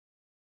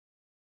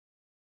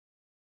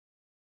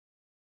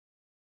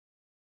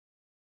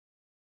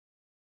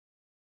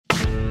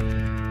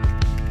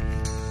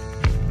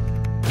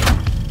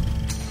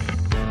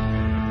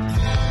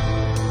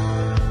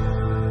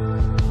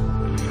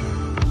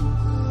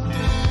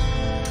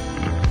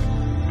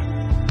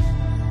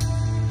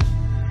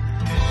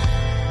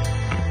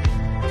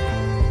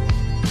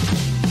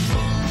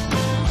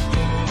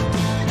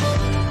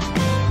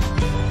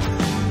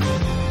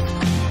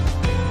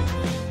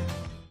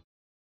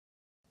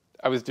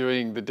I was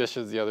doing the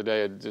dishes the other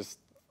day and just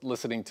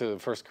listening to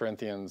 1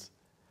 Corinthians,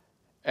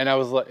 and I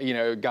was like, you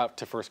know, it got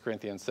to 1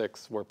 Corinthians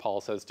 6 where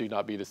Paul says, "Do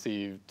not be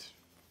deceived.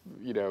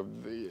 You know,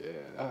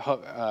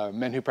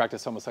 men who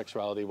practice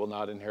homosexuality will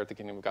not inherit the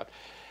kingdom of God."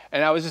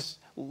 And I was just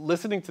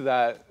listening to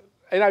that,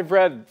 and I've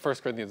read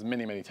 1 Corinthians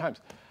many, many times,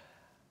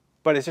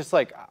 but it's just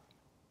like,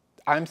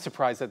 I'm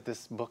surprised that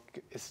this book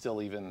is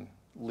still even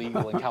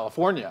legal in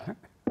California.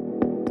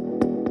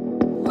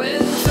 When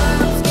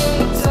times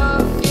get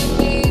tough, you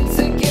need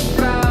to get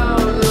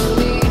round. No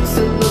need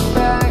to look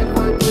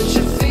backward, put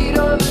your feet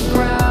on the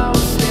ground.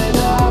 Stand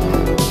up,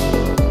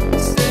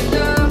 stand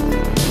up.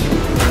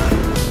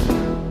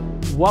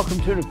 Welcome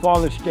to The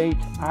Fallen State.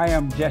 I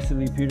am Jesse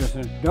Lee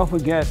Peterson. Don't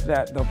forget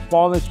that The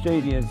Fallen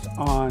State is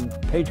on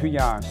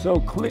Patreon. So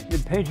click the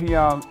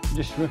Patreon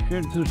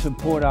description to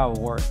support our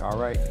work, all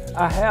right?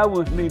 I have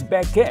with me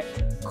Becket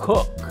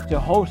Cook, the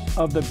host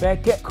of the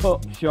Becket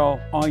Cook Show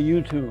on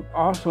YouTube.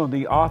 Also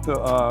the author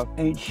of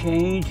A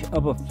Change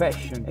of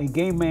Affection, a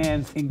gay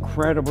man's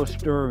incredible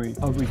story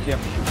of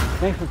redemption.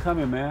 Thanks for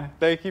coming, man.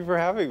 Thank you for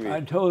having me. I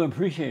totally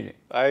appreciate it.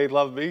 I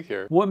love being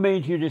here. What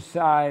made you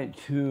decide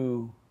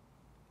to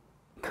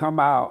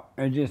come out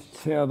and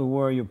just tell the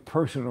world your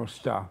personal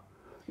stuff,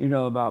 you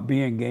know, about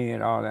being gay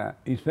and all that,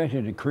 especially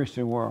in the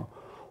Christian world?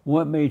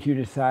 What made you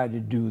decide to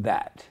do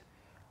that?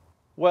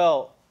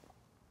 Well,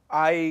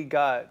 I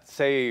got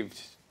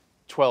saved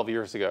 12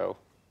 years ago.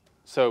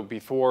 So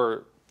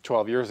before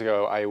 12 years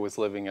ago, I was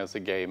living as a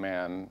gay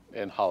man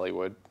in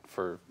Hollywood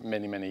for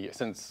many, many years,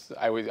 since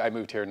I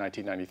moved here in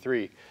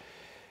 1993.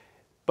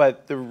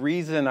 But the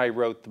reason I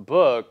wrote the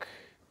book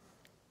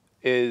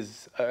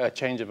is A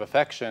Change of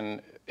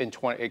Affection.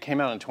 It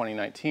came out in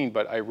 2019,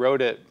 but I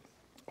wrote it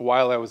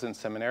while I was in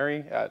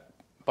seminary at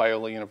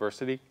Biola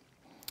University.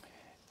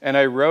 And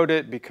I wrote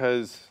it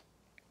because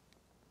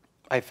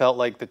I felt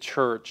like the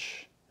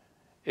church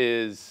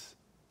is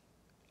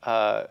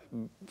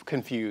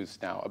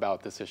confused now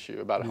about this issue,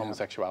 about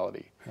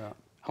homosexuality,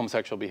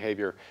 homosexual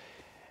behavior.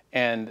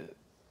 And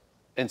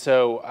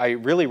so I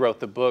really wrote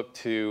the book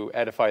to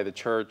edify the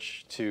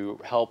church, to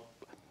help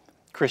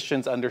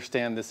Christians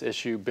understand this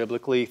issue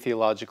biblically,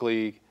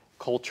 theologically,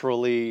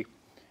 culturally,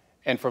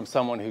 and from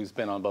someone who's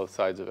been on both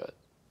sides of it.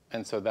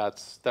 And so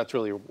that's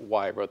really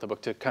why I wrote the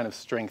book, to kind of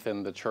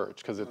strengthen the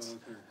church, because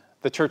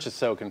the church is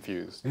so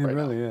confused. It right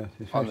really now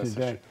is, on this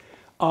especially issue.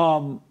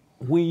 today.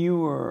 When you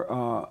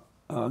were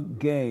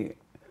gay,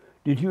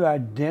 did you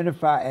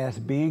identify as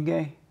being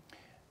gay?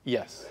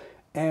 Yes.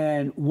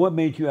 And what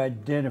made you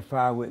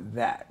identify with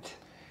that?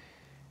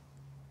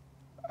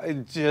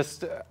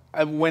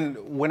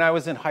 When I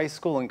was in high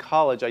school and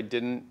college, I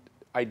didn't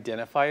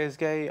identify as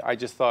gay. I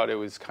just thought it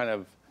was kind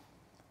of,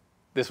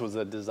 this was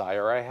a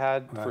desire I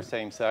had for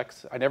same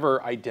sex. I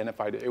never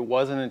identified it. It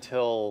wasn't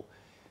until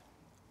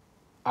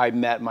I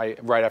met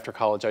right after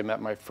college, I met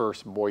my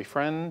first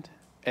boyfriend,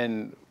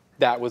 and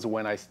that was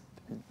when I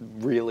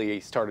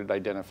really started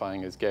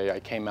identifying as gay. I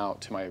came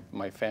out to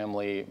my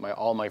family,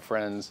 all my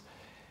friends.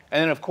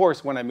 And then of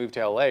course, when I moved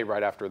to LA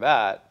right after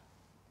that,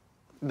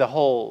 the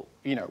whole,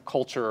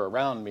 culture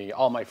around me,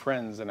 all my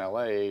friends in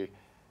LA,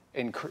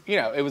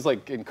 it was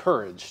like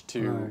encouraged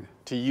to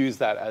use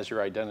that as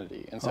your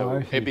identity. And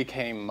so it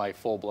became my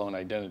full-blown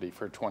identity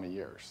for 20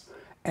 years.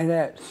 And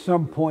at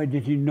some point,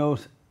 did you know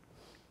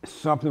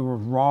something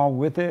was wrong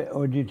with it,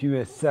 or did you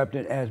accept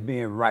it as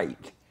being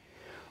right?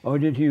 Or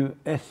did you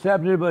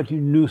accept it, but you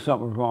knew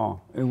something was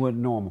wrong? It wasn't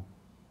normal.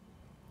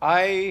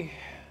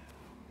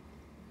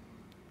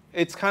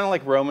 It's kind of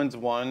like Romans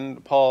 1.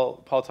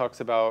 Paul talks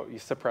about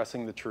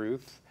suppressing the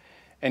truth.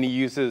 And he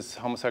uses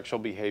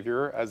homosexual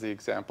behavior as the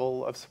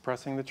example of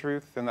suppressing the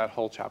truth in that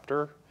whole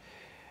chapter.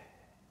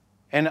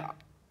 And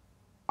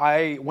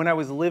when I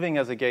was living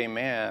as a gay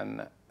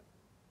man,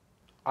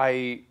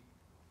 I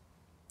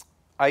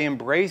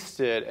embraced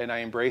it, and I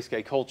embraced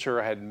gay culture.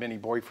 I had many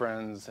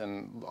boyfriends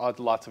and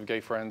lots of gay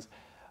friends.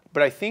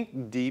 But I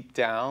think deep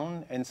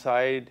down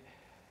inside,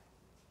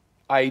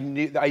 I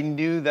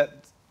knew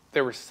that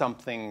there was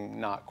something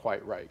not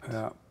quite right.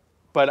 Yeah.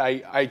 But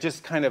I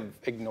just kind of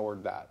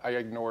ignored that. I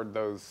ignored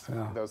those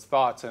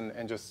thoughts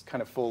and just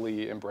kind of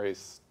fully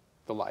embraced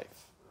the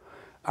life.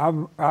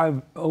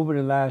 I've over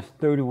the last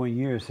 31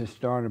 years since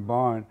starting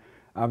Bond,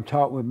 I've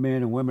talked with men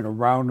and women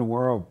around the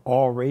world,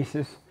 all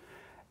races,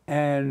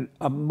 and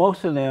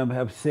most of them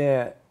have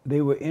said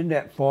they were in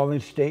that fallen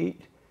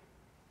state,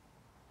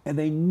 and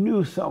they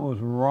knew something was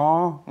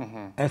wrong.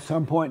 Mm-hmm. At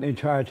some point, they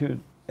tried to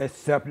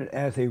accept it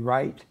as a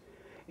right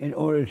in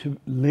order to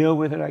live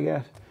with it, I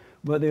guess.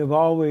 But they've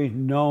always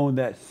known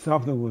that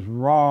something was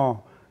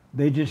wrong.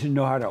 They just didn't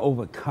know how to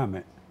overcome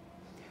it.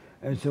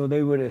 And so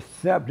they would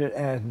accept it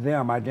as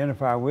them,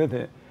 identify with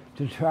it,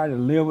 to try to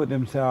live with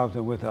themselves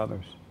and with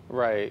others.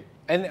 Right.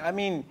 And I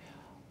mean,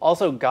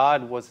 also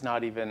God was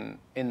not even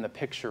in the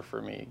picture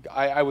for me.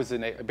 I was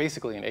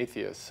basically an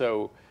atheist.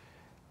 So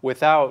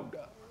without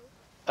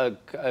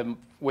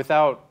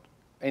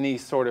any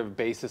sort of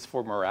basis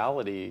for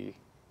morality,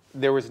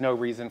 there was no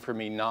reason for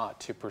me not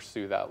to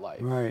pursue that life,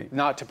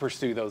 not to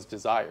pursue those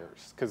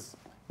desires, because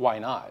why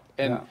not?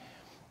 And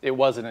it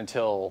wasn't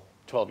until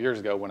 12 years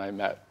ago when I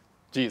met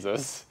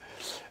Jesus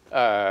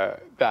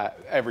that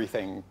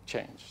everything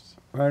changed.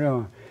 Right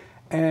on.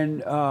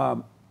 And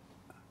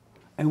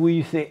when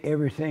you say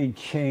everything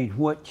changed,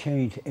 what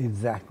changed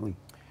exactly?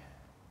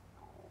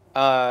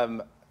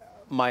 My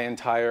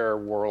entire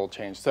world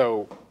changed.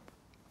 So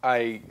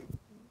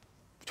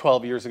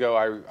 12 years ago,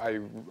 I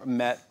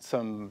met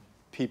some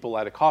people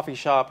at a coffee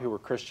shop who were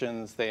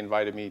Christians. They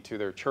invited me to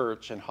their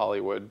church in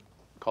Hollywood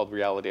called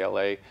Reality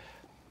LA,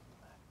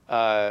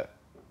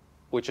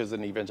 which is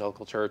an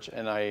evangelical church.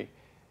 And I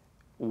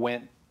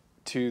went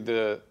to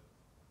the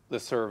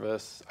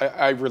service.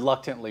 I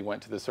reluctantly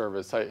went to the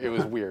service. It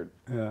was weird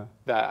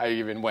that I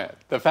even went.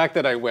 The fact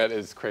that I went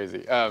is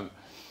crazy.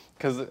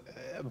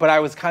 But I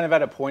was kind of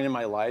at a point in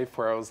my life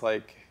where I was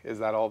like, is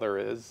that all there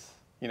is?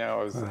 You know,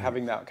 I was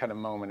having that kind of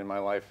moment in my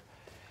life.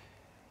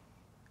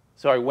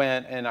 So I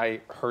went and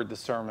I heard the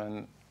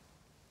sermon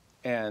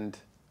and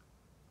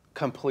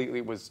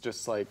completely was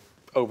just like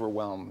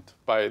overwhelmed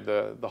by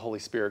the Holy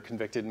Spirit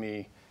convicted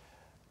me.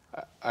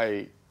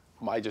 I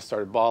just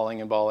started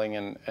bawling and bawling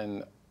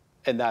and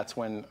that's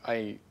when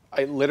I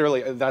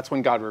literally, that's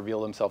when God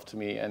revealed himself to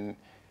me. And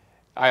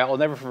I'll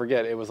never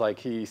forget, it was like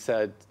he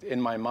said,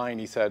 in my mind,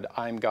 he said,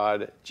 I'm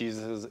God,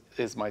 Jesus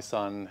is my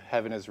son,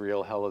 heaven is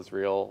real, hell is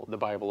real, the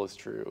Bible is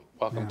true,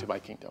 welcome to my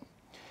kingdom.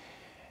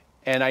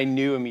 And I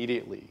knew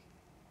immediately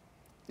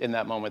in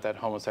that moment that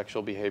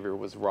homosexual behavior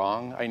was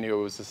wrong. I knew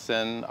it was a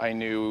sin. I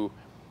knew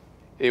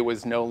it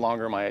was no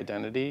longer my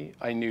identity.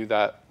 I knew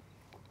that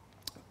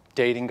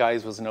dating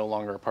guys was no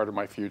longer a part of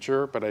my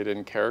future, but I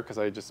didn't care because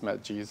I just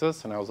met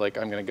Jesus and I was like,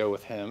 I'm going to go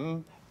with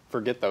him,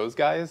 forget those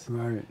guys.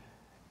 Right.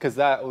 Because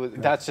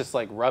that's just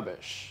like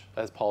rubbish,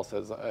 as Paul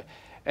says.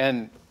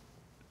 And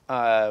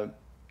so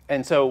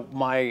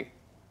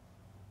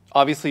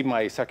obviously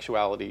my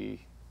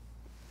sexuality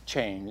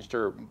changed,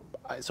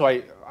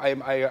 so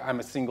I'm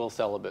a single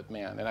celibate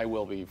man, and I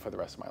will be for the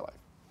rest of my life.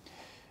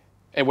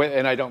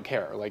 And I don't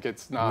care. Like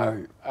it's not.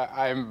 Right.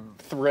 I'm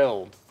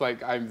thrilled.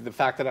 Like the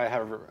fact that I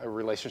have a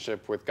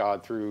relationship with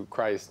God through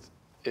Christ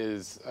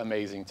is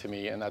amazing to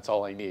me, and that's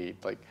all I need.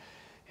 Like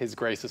His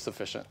grace is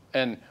sufficient.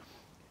 And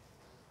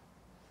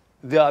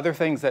the other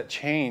things that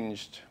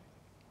changed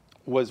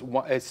was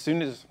as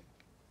soon as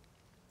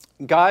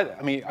God,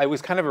 I mean, I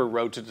was kind of a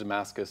road to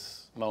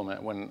Damascus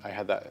moment when I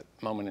had that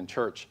moment in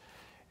church.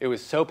 It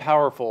was so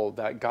powerful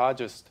that God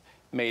just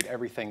made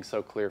everything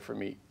so clear for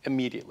me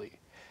immediately.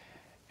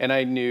 And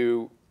I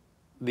knew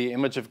the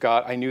image of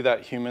God. I knew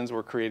that humans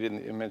were created in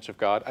the image of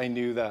God. I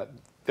knew that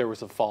there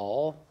was a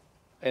fall.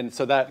 And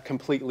so that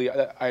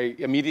I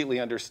immediately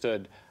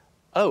understood,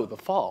 oh, the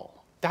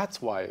fall.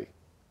 That's why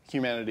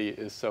humanity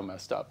is so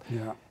messed up.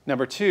 Yeah.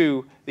 Number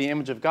two, the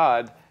image of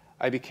God,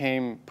 I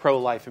became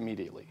pro-life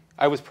immediately.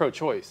 I was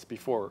pro-choice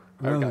before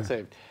I got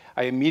saved.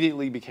 I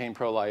immediately became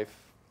pro-life.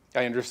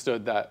 I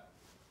understood that,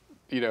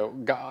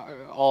 God,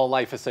 all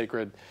life is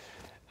sacred.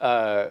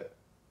 And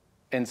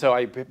so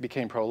I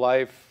became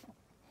pro-life.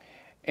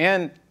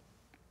 And,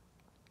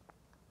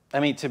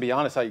 I mean, to be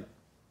honest, I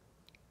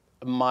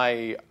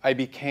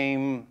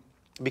became,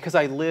 because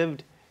I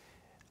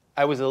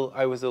was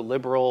a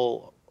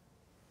liberal.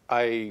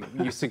 I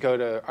used to go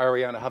to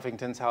Ariana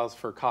Huffington's house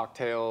for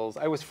cocktails.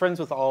 I was friends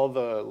with all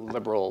the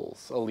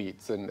liberals,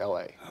 elites in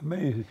LA.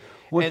 Amazing.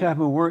 What type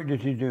of work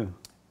did you do?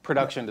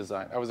 Production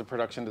design. I was a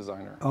production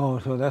designer. Oh,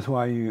 so that's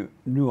why you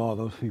knew all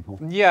those people.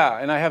 Yeah,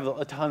 and I have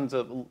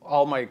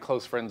all my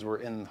close friends were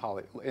in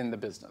the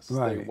business.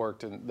 Right.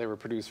 They were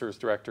producers,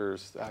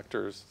 directors,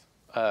 actors,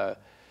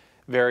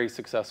 very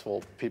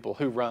successful people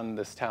who run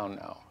this town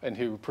now and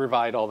who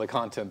provide all the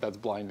content that's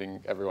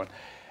blinding everyone.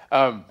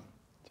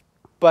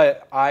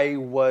 But I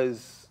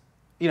was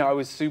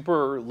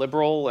super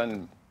liberal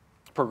and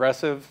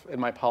progressive in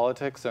my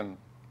politics, and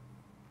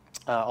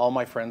all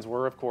my friends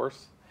were, of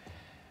course.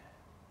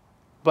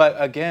 But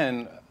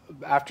again,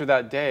 after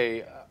that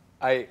day,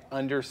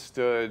 once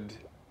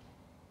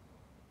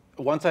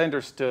I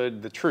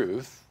understood the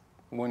truth,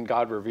 when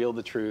God revealed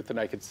the truth and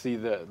I could see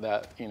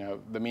the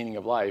meaning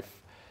of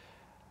life,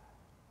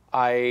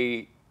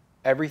 I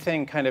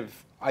became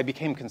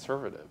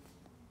conservative.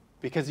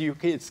 Because you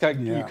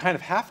kind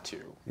of have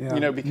to,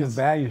 because your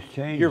values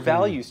change. Your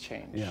values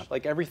change, yeah.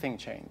 like everything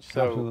changed.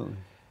 So,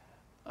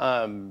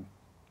 absolutely.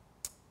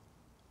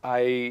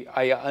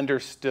 I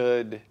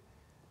understood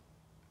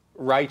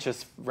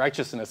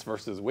righteousness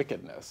versus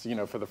wickedness,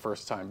 for the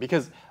first time.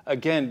 Because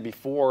again,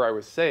 before I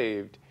was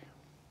saved,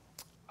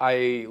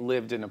 I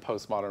lived in a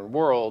postmodern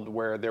world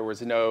where there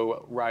was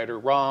no right or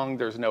wrong,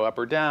 there's no up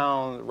or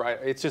down, right?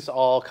 It's just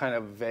all kind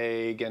of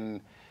vague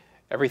and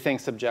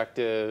everything's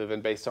subjective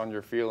and based on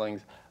your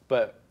feelings.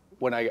 But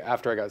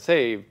after I got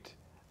saved,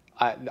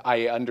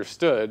 I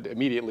understood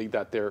immediately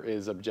that there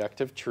is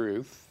objective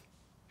truth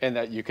and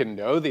that you can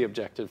know the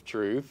objective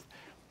truth.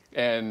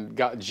 And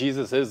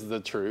Jesus is the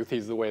truth.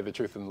 He's the way, the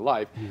truth, and the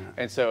life. Yeah.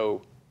 And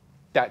so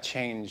that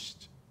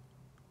changed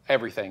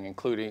everything,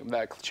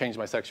 that changed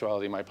my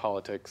sexuality, my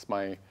politics,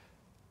 my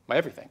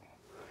everything.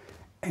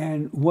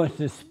 And was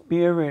the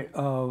spirit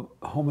of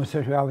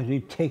homosexuality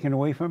taken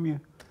away from you?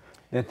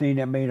 That thing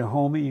that made a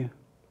home in you?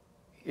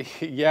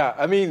 Yeah,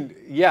 I mean,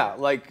 yeah,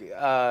 like,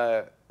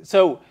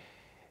 so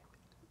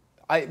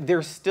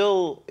there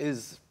still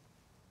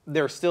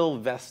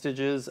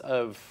vestiges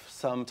of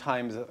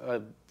sometimes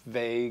a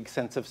vague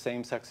sense of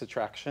same-sex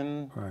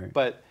attraction, Right.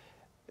 but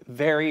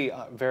very,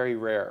 very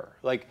rare.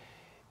 Like,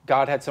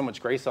 God had so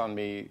much grace on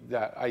me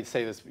that I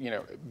say this, you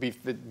know,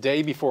 the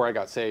day before I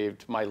got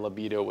saved, my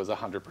libido was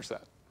 100%,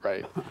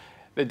 right?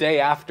 The day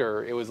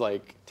after, it was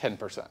like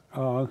 10%.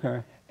 Oh,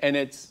 okay. And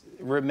it's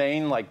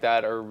remained like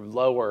that or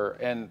lower.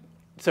 And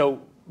so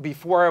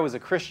before I was a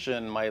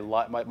Christian, my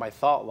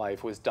thought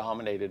life was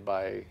dominated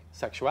by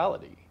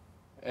sexuality.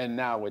 And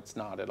now it's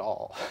not at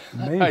all.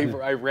 Amazing.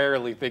 I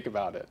rarely think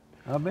about it.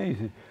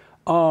 Amazing.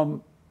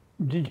 So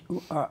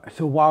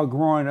while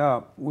growing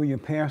up, were your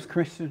parents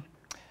Christian?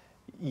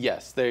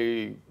 Yes,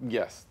 they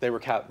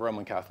were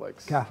Roman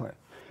Catholics. Catholic.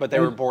 But they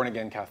were born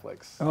again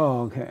Catholics,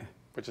 Oh, okay.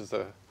 which is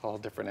a whole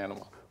different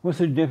animal. What's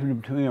the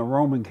difference between a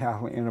Roman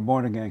Catholic and a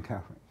born again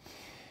Catholic?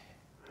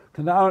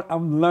 Because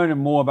I'm learning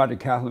more about the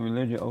Catholic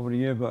religion over the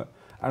years, but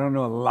I don't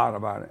know a lot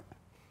about it.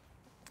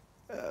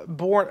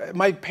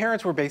 My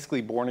parents were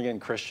basically born again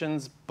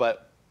Christians,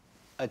 but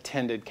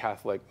attended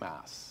Catholic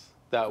Mass.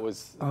 That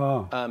was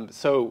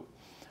so.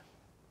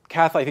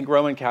 I think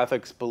Roman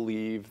Catholics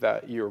believe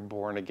that you're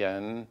born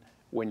again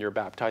when you're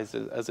baptized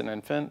as an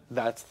infant.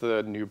 That's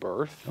the new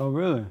birth. Oh,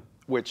 really?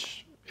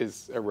 Which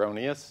is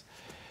erroneous,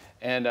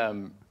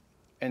 and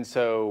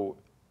so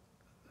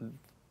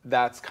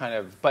that's kind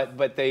of. But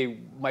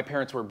my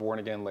parents were born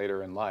again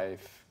later in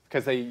life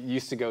because they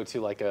used to go to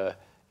like a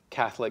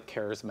Catholic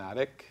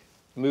charismatic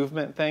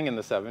movement thing in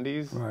the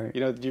 70s. Right.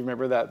 You know, do you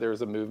remember that? There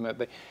was a movement.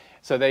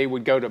 So they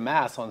would go to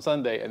Mass on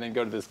Sunday and then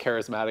go to this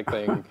charismatic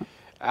thing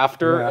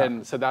after. Yeah.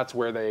 And so that's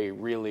where they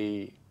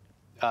really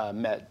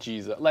met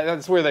Jesus. Like,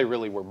 that's where they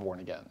really were born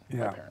again, my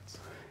Yeah. parents.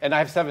 And I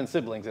have 7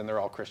 siblings and they're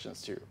all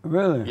Christians too.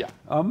 Really? Yeah.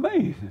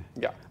 Amazing.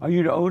 Yeah. Are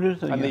you the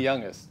oldest? Or I'm the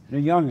youngest.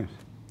 The youngest.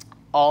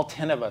 All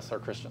 10 of us are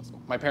Christians.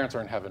 My parents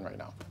are in heaven right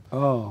now.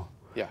 Oh.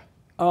 Yeah.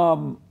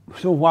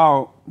 So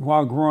while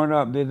growing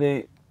up, did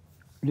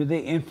they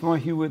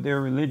influence you with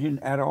their religion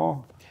at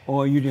all,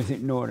 or you just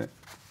ignored it?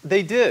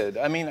 They did.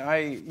 I mean,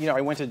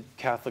 I went to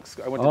Catholic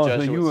school. I went to Oh, so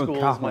Jesuit you were schools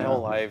Catholic. my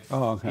whole life.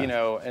 Oh, okay. You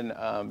know,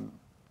 and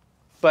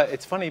but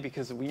it's funny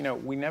because we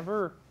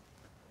never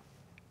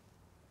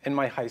in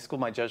my high school,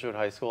 my Jesuit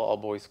high school, all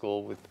boys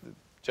school with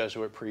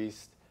Jesuit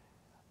priests,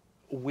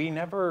 we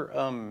never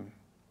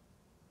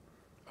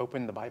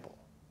opened the Bible.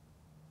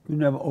 You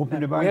never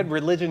opened the Bible? We had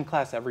religion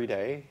class every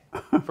day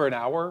for an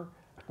hour.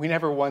 We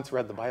never once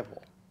read the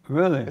Bible.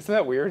 Really? Isn't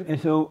that weird? And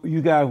so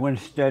you guys went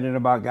studying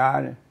about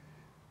God?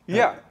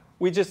 Yeah,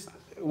 we just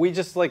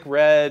like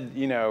read,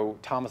 you know,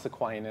 Thomas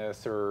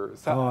Aquinas or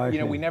some, Oh, I you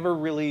know, see. we never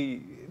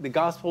really, the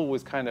gospel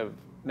was kind of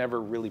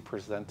never really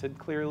presented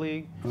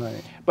clearly.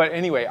 Right. But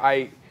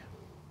anyway,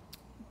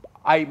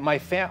 my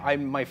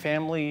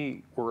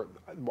family were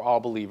all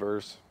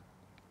believers.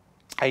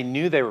 I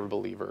knew they were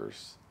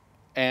believers,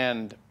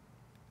 and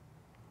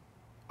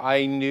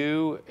I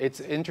knew, it's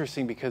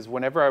interesting because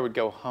whenever I would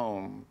go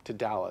home to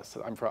Dallas,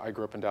 I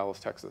grew up in Dallas,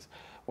 Texas.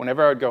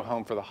 Whenever I would go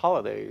home for the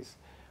holidays,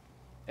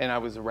 and I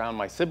was around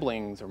my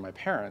siblings or my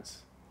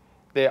parents,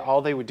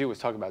 all they would do was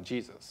talk about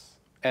Jesus.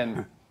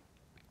 And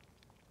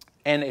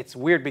it's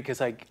weird because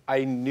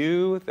I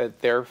knew that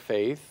their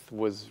faith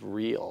was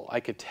real. I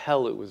could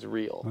tell it was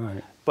real.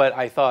 Right. But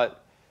I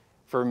thought,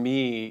 for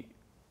me,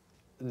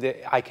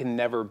 I can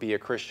never be a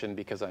Christian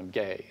because I'm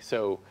gay.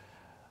 So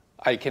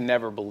I can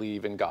never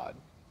believe in God.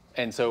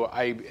 And so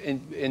I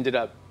ended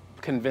up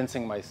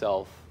convincing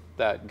myself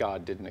that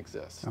God didn't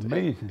exist.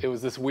 Amazing. It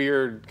was this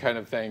weird kind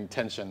of thing,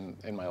 tension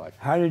in my life.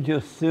 How did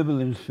your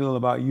siblings feel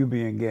about you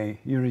being gay?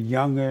 You're the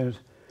youngest,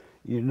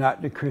 you're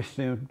not the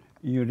Christian,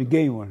 you're the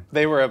gay one.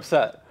 They were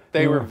upset.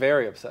 They Yeah. were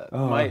very upset.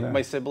 Oh, my okay.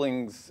 my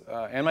siblings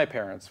and my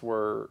parents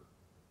were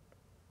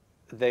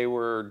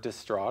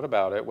distraught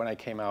about it when I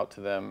came out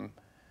to them.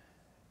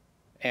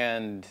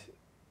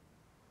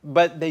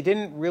 But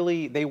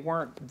they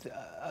weren't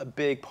a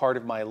big part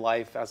of my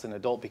life as an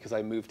adult because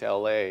I moved to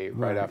LA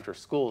right after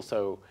school.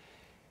 So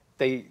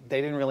they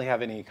didn't really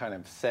have any kind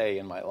of say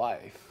in my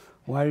life.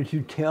 Why did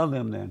you tell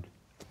them then?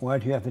 Why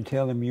did you have to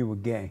tell them you were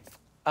gay?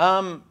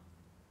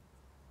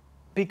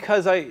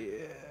 Because I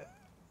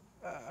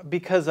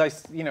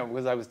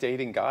was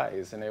dating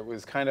guys, and it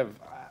was kind of,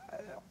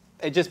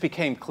 it just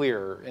became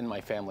clear in my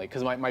family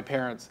because my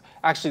parents,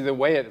 actually the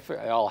way it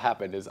all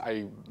happened is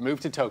I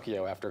moved to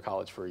Tokyo after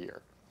college for a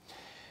year.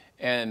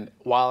 And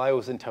while I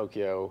was in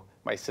Tokyo,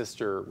 my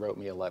sister wrote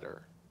me a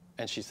letter,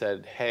 and she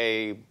said,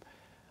 hey,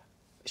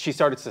 she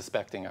started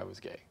suspecting I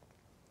was gay.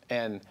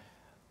 And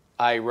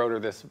I wrote her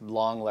this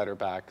long letter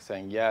back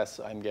saying, yes,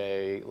 I'm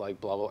gay, like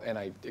blah, blah, and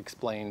I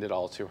explained it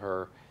all to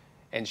her.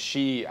 And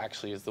she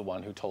actually is the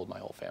one who told my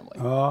whole family.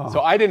 Oh. So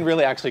I didn't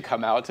really actually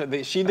come out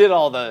to she did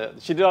all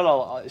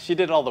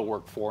the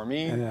work for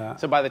me. Yeah.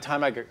 So by the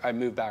time I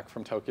moved back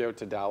from Tokyo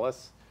to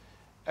Dallas,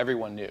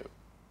 everyone knew.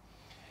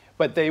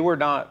 but they were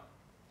not.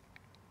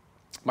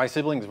 My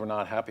siblings were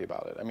not happy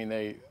about it. I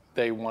mean,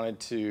 they wanted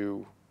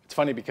to. It's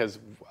funny because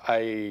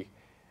I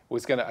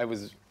was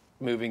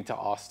moving to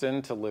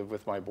Austin to live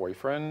with my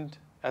boyfriend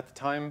at the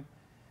time,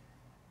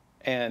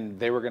 and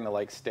they were gonna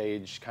like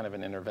stage kind of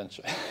an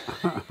intervention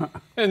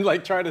and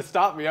like try to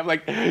stop me. I'm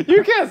like,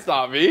 you can't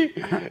stop me.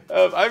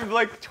 I'm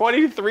like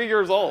 23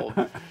 years old.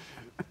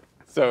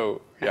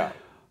 So yeah.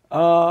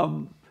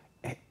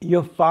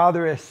 Your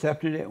father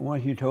accepted it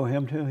once you told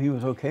him to? He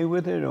was okay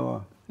with it,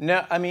 or?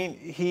 No, I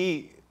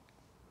mean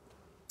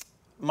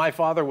my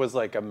father was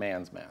like a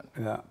man's man.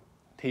 Yeah.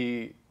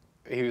 He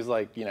was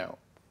like, you know,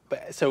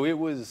 but so it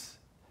was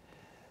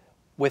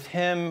with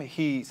him.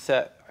 He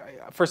said,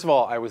 first of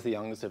all, I was the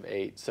youngest of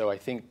 8, so I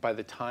think by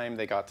the time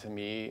they got to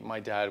me, my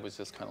dad was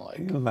just kind of like,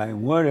 He was like,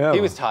 whatever.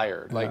 he was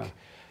tired, Yeah. like,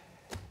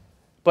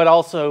 but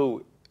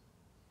also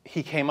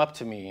he came up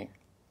to me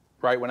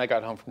right when I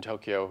got home from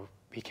Tokyo.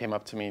 He came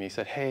up to me and he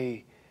said,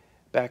 "Hey,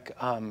 Beck,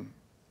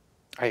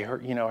 I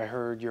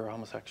heard you're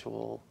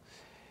homosexual,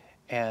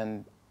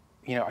 and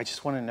I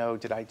just want to know,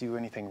 did I do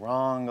anything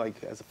wrong?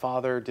 Like, as a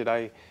father, did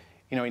I,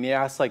 and he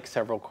asked like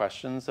several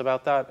questions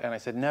about that. And I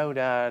said, no,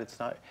 Dad, it's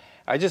not.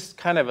 I just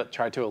kind of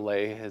tried to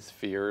allay his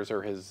fears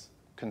or his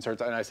concerns.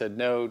 And I said,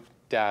 no,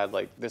 Dad,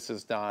 like, this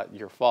is not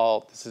your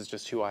fault. This is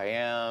just who I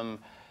am.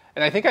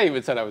 And I think I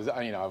even said I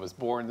was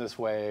born this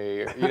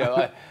way,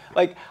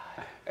 like,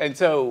 and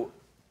so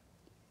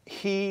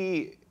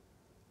he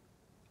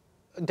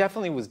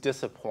definitely was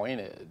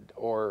disappointed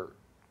or,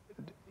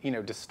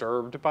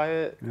 disturbed by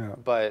it. Yeah.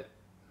 But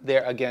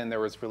there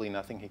was really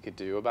nothing he could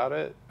do about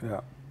it.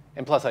 Yeah.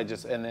 And plus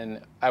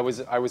then I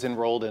was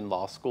enrolled in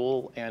law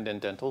school and in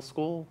dental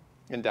school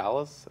in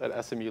Dallas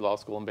at SMU Law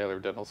School and Baylor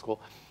Dental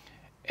School.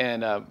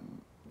 And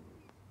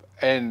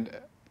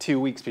 2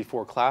 weeks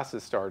before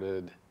classes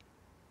started,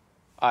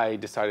 I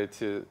decided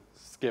to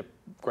skip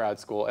grad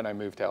school and I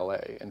moved to LA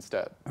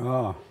instead.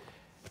 Oh.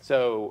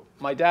 So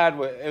my dad,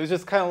 it was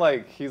just kind of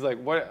like, he's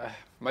like, what?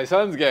 My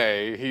son's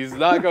gay. He's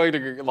not going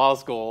to law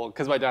school,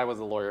 because my dad was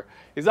a lawyer.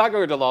 He's not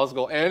going to law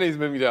school, and he's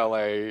moving to LA.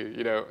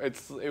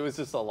 It was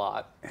just a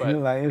lot. But You're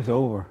like, it's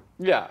over.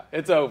 yeah,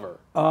 it's over.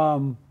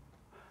 Why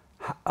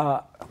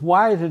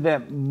is it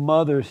that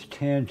mothers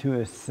tend to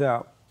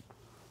accept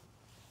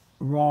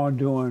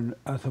wrongdoing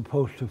as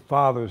opposed to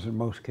fathers in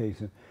most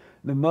cases?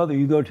 The mother,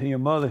 you go to your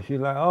mother, she's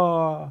like,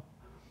 oh,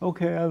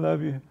 okay, I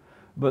love you.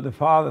 But the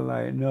father,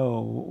 like,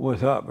 no,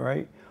 what's up,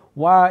 right?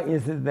 Why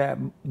is it that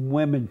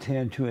women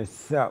tend to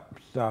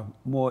accept stuff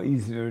more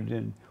easier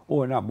than,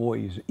 or not more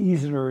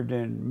easier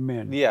than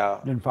men? Yeah,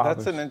 than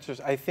fathers? that's an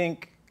interesting. I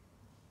think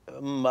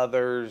my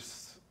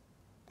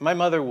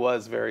mother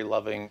was very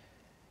loving.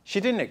 She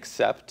didn't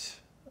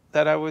accept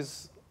that I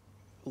was,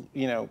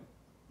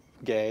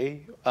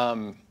 gay.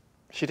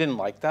 She didn't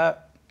like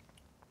that,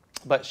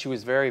 but she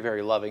was very,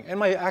 very loving. And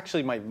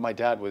my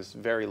dad was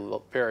very,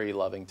 very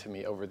loving to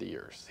me over the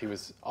years. He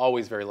was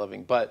always very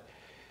loving. But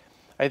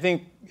I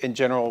think in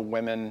general,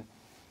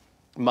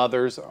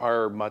 mothers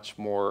are much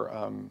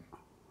more,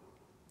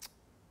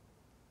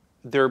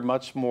 they're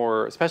much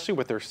more, especially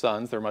with their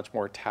sons, they're much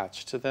more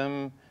attached to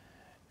them.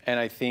 And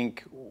I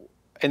think,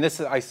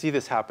 I see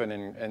this happen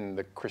in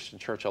the Christian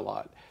church a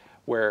lot,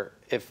 where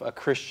if a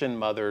Christian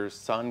mother's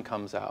son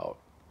comes out,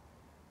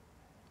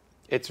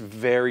 it's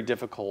very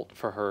difficult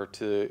for her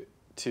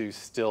to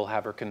still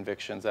have her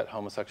convictions that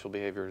homosexual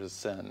behavior is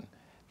sin.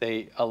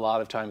 A lot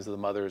of times the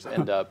mothers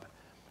end up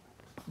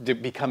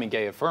becoming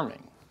gay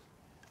affirming.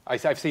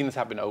 I've seen this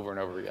happen over and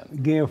over again.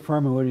 Gay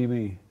affirming, what do you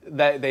mean?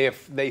 That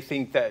they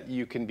think that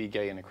you can be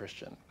gay and a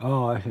Christian.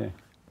 Oh, I see.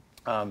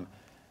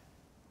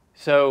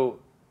 So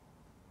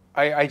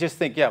I just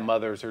think,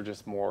 mothers are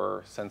just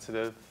more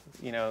sensitive,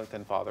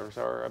 than fathers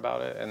are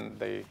about it, and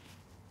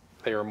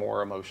they are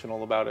more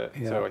emotional about it.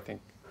 Yeah. So I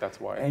think that's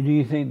why. And do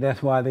you think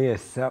that's why they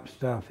accept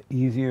stuff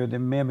easier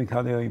than men,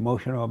 because they're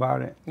emotional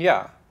about it?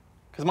 Yeah,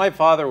 because my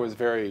father was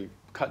very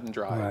cut and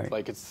dry. Right.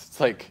 Like it's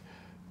like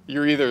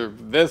you're either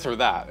this or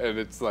that, and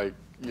it's like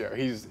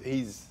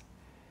he's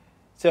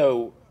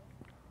so.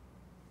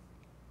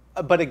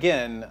 But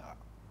again,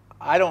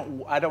 I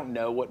don't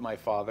know what my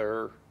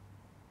father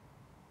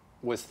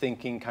was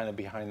thinking kind of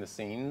behind the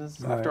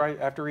scenes Right.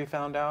 after he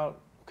found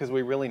out, because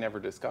we really never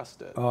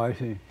discussed it. Oh, I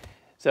see.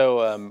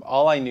 So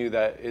all I knew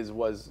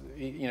was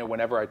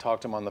whenever I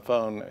talked to him on the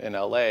phone in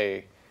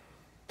LA,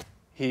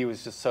 he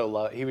was just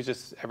he was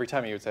just, every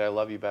time he would say, I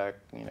love you back,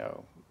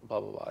 blah, blah,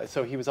 blah.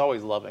 So he was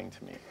always loving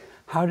to me.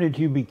 How did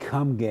you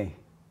become gay?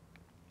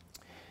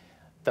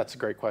 That's a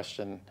great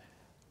question.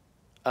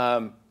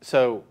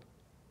 So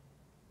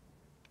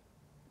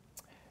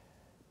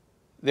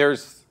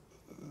there's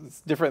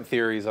different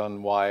theories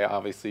on why.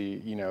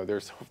 Obviously,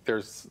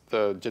 there's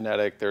the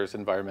genetic, there's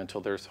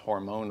environmental, there's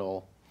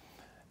hormonal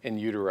in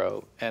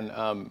utero. And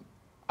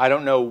I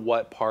don't know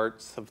what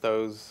parts of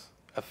those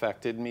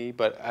affected me,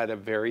 but at a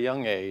very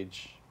young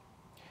age,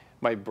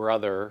 my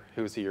brother,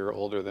 who's a year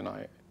older than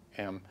I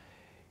am,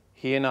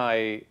 he and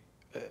I,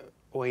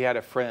 he had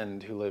a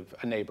friend who lived,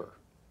 a neighbor,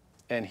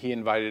 and he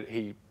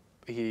invited,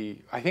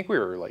 I think we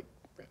were like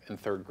in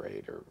 3rd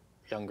grade or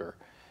younger.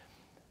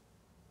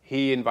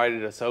 He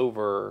invited us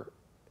over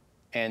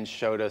and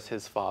showed us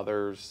his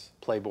father's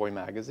Playboy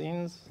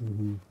magazines.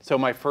 So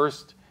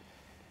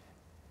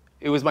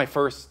it was my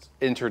first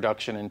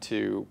introduction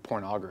into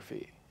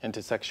pornography,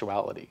 into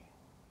sexuality.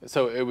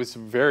 So it was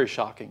very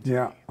shocking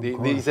to me.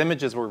 These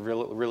images were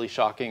really, really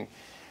shocking.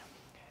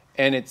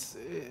 And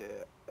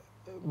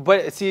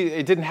but see,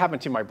 it didn't happen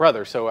to my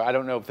brother, so I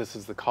don't know if this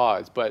is the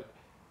cause, but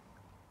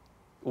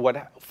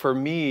for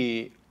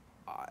me,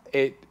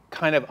 it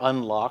kind of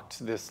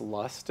unlocked this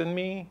lust in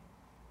me.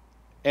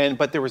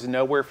 But there was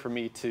nowhere for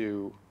me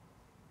to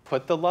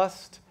put the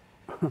lust.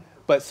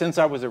 But since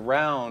I was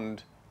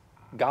around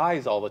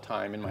guys all the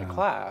time in my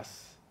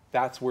class,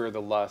 that's where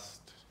the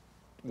lust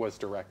was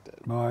directed.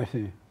 Oh, I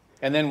see.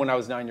 And then when I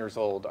was 9 years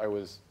old, I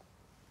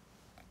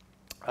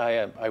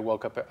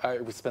woke up, I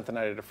spent the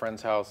night at a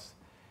friend's house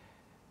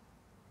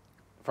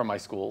from my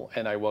school,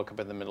 and I woke up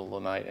in the middle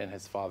of the night and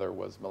his father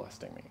was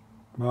molesting me.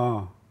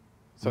 Wow.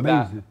 So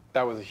Amazing.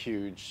 that was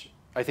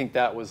I think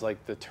that was like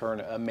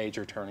a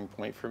major turning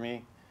point for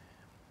me.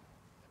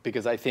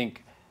 Because I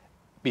think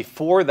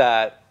before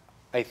that,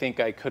 I think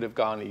I could have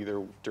gone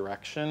either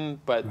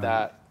direction, but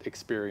that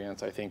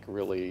experience, I think,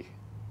 really,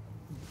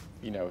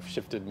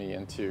 shifted me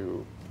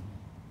into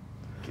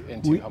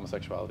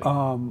homosexuality.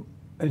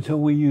 And so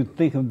when you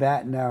think of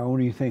that now, what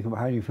do you think about,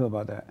 how do you feel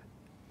about that?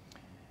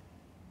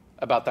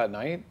 About that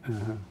night?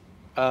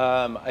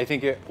 I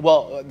think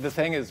the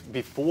thing is,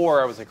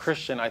 before I was a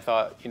Christian, I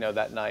thought,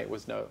 that night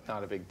was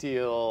not a big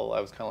deal.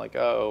 I was kind of like,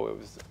 oh, it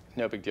was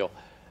no big deal.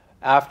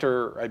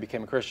 After I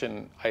became a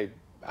Christian,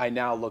 I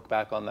now look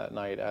back on that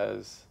night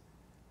as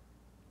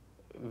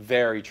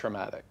very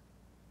traumatic.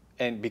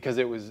 And because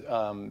it was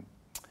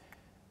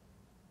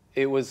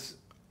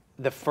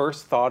the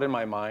first thought in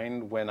my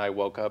mind when I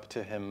woke up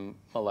to him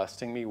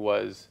molesting me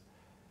was,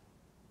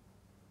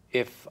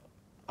 if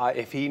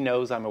he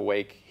knows I'm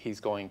awake, he's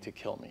going to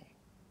kill me.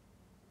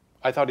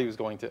 I thought he was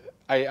going to,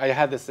 I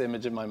had this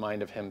image in my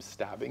mind of him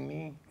stabbing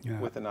me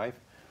with a knife.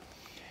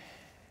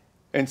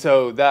 And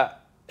so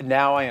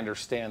now I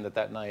understand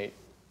that night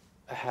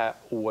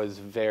was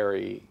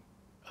very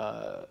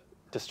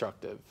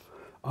destructive.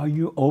 Are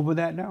you over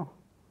that now?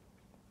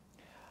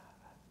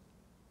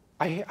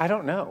 I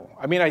don't know.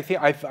 I mean, I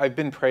think I've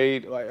been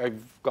prayed.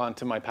 I've gone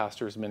to my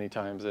pastors many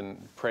times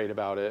and prayed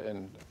about it,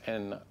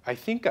 and I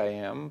think I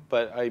am.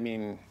 But I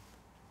mean,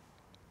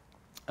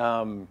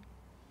 I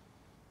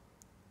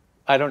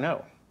don't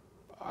know.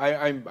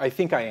 I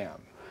think I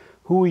am.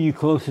 Who were you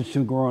closest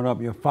to growing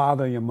up? Your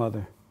father or your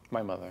mother?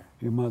 My mother.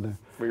 Your mother.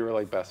 We were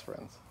like best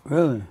friends.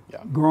 Really?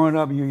 Yeah. Growing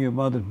up, you were your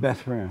mother's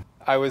best friend.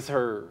 I was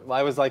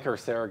like her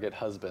surrogate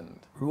husband.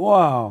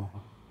 Wow.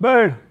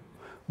 But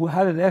well,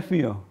 how did that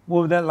feel?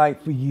 What was that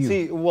like for you?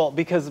 See, well,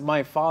 because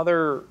my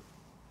father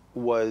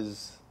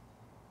was,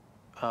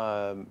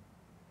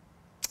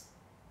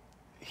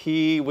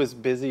 he was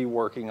busy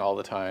working all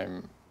the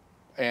time,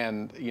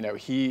 and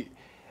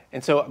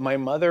and so my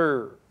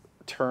mother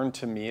turned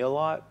to me a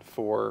lot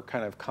for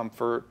kind of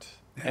comfort,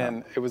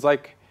 and it was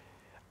like,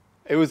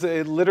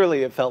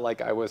 it felt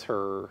like I was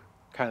her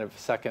kind of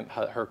secondary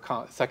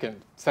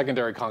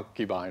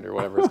concubine or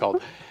whatever it's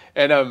called,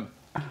 and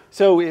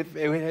so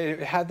it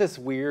had this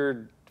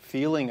weird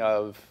feeling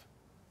of,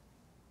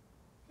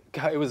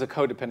 it was a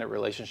codependent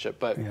relationship,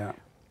 but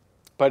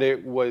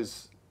it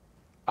was,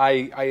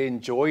 I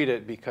enjoyed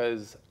it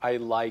because I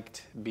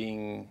liked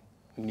being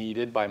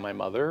needed by my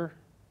mother.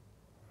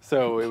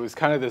 So it was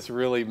kind of this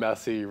really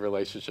messy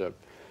relationship.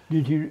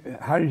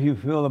 How did you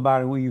feel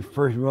about it when you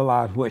first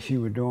realized what she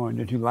was doing?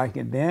 Did you like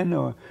it then,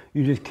 or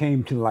you just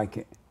came to like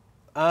it?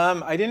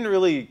 I didn't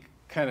really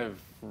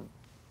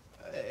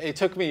it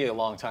took me a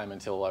long time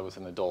until I was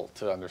an adult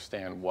to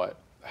understand what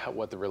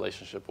the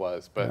relationship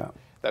was, but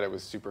that it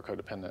was super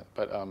codependent.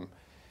 But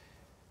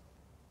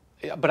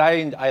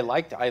I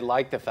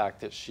liked the fact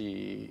that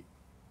she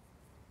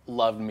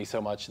loved me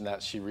so much and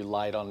that she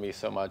relied on me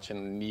so much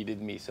and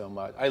needed me so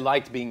much. I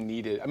liked being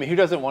needed. I mean, who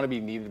doesn't want to be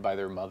needed by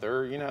their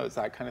mother? It's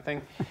that kind of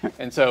thing.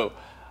 And so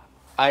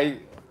I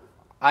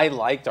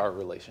liked our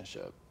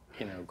relationship,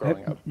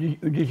 growing up.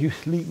 Did you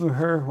sleep with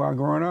her while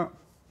growing up?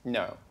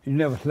 No. You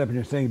never slept in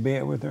the same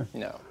bed with her?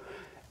 No.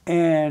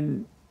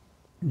 And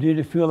did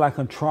it feel like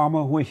a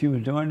trauma when she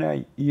was doing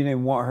that? You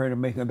didn't want her to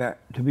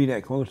be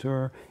that close to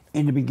her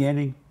in the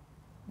beginning?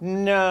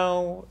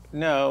 No.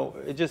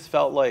 It just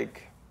felt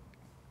like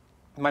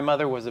my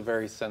mother was a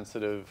very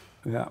sensitive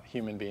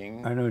human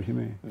being. I know what you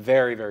mean.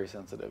 Very, very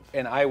sensitive.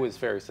 And I was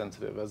very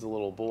sensitive as a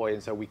little boy,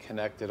 and so we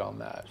connected on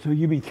that. So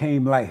you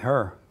became like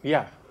her?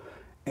 Yeah.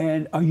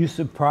 And are you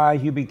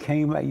surprised you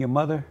became like your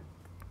mother?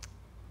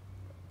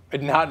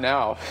 Not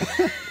now.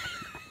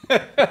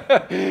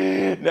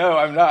 No,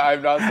 I'm not.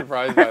 I'm not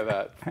surprised by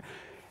that.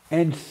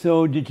 And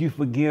so did you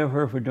forgive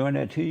her for doing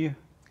that to you?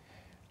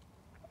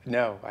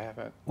 No, I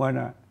haven't. Why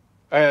not?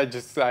 I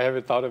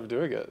haven't thought of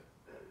doing it.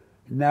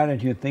 Now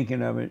that you're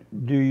thinking of it,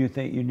 do you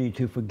think you need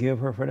to forgive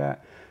her for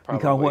that? Probably.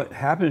 Because what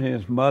happens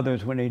is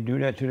mothers, when they do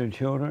that to their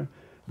children,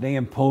 they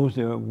impose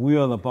their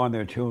will upon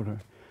their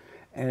children.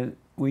 And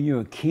when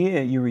you're a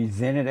kid, you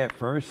resent it at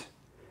first.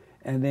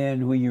 And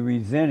then when you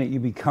resent it, you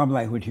become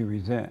like what you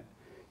resent.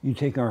 You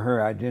take on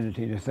her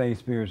identity, the same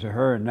spirits of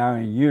her, now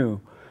in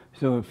you.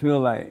 So it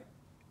feels like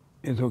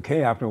it's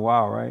okay after a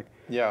while, right?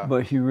 Yeah.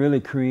 But she really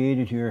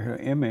created you in her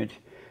image.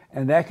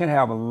 And that can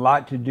have a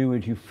lot to do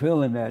with you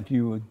feeling that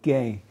you were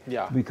gay.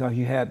 Yeah. Because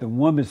you had the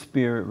woman's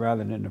spirit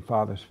rather than the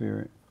father's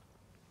spirit.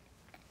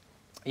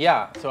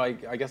 Yeah, so I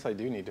guess I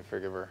do need to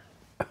forgive her.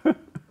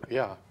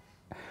 Yeah.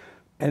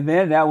 And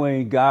then that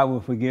way God will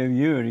forgive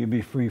you and you'll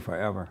be free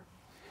forever.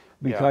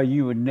 Because Yeah.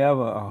 you were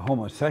never a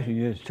homosexual,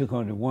 you just took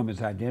on the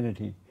woman's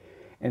identity.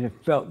 And it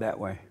felt that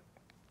way.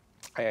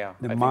 Yeah.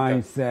 The I think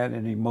mindset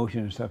and the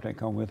emotion and stuff that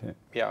come with it.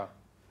 yeah.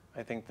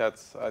 I think that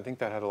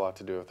had a lot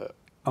to do with it.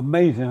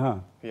 Amazing, huh?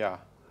 Yeah.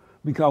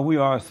 Because we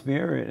are a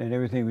spirit and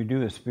everything we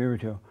do is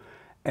spiritual.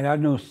 And I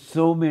know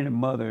so many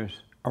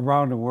mothers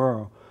around the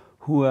world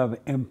who have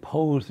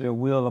imposed their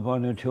will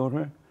upon their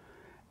children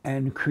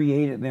and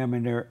created them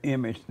in their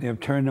image. They have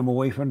turned them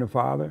away from the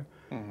father.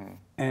 Mm-hmm.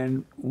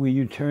 And when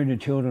you turn the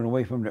children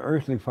away from the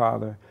earthly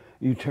father,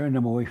 you turn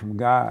them away from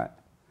God.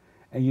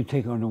 And you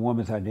take on the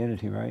woman's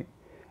identity, right?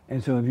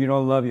 And so if you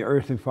don't love your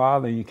earthly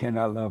father, you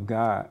cannot love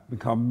God,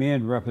 because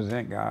men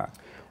represent God.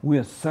 We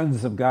are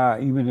sons of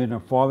God. Even in a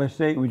fallen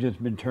state, we've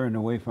just been turned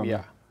away from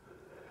Yeah.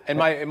 him.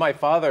 And my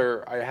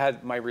father, I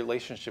had my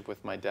relationship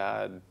with my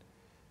dad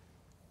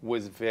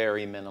was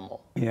very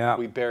minimal. Yeah.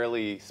 We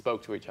barely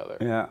spoke to each other.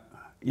 Yeah.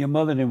 Your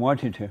mother didn't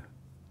want you to.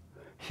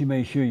 She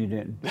made sure you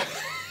didn't.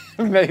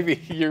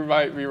 Maybe you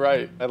might be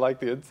right. I like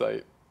the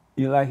insight.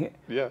 You like it?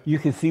 Yeah. You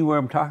can see where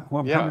I'm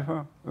coming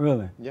from?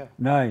 Really? Yeah.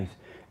 Nice.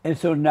 And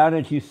so now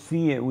that you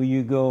see it, will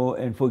you go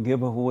and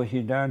forgive her for what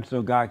she's done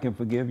so God can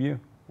forgive you?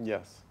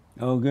 Yes,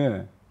 Oh,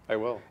 good. I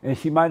will. And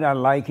she might not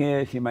like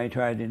it. She might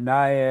try to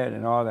deny it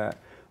and all that.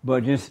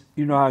 But just,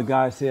 you know how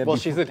God said... Well,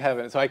 she's in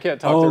heaven, so I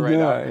can't talk to her right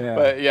now. Yeah.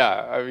 But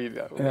yeah, I mean,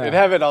 Yeah. in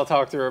heaven I'll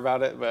talk to her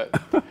about it, but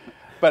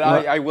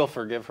Well, I will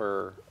forgive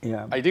her.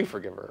 Yeah. I do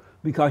forgive her.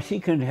 Because she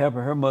couldn't help it.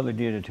 Her mother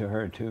did it to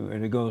her, too.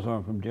 And it goes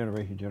on from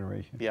generation to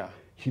generation. Yeah,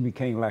 She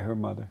became like her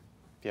mother.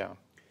 yeah.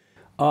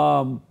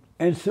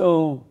 And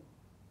so...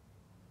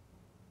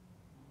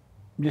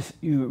 just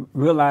you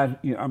realize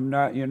you're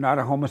not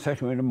a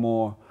homosexual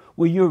anymore.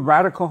 Were you a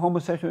radical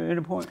homosexual at any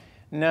point?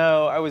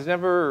 No, I was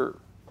never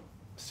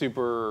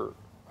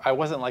I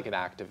wasn't like an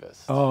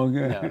activist. Oh,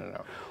 good.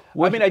 No.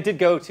 I mean, I did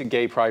go to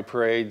gay pride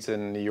parades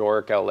in New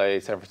York, LA,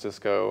 San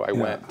Francisco. I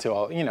went to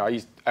all,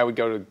 I would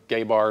go to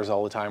gay bars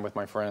all the time with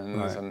my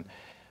friends. Right.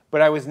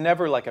 But I was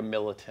never like a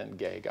militant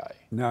gay guy.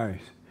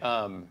 Nice.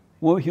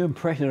 What was your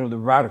impression of the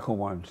radical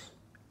ones,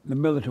 the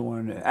militant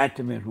ones, the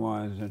activist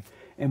ones, and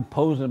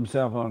impose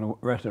themselves on the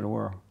rest of the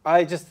world?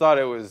 I just thought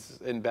it was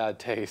in bad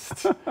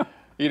taste.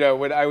 When I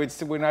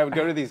would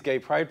go to these gay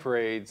pride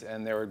parades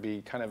and there would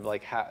be kind of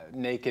like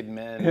naked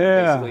men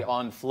basically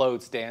on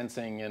floats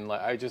dancing, and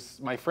like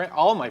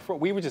all my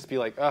friends, we would just be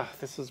like, "Ugh,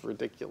 this is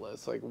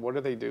ridiculous. Like, what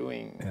are they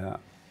doing?" Yeah.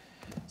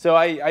 So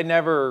I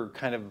never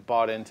kind of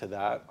bought into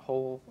that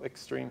whole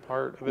extreme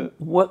part of it.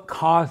 What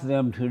caused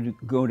them to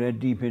go that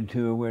deep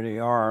into where they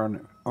are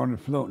on the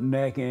float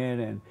naked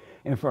and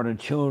in front of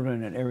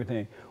children and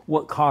everything?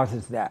 What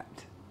causes that?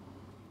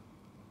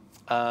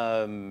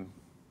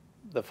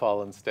 The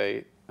fallen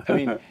state. I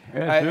mean,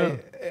 Yeah,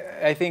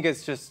 I think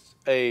it's just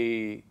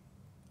it's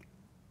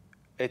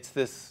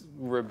this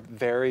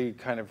very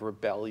kind of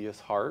rebellious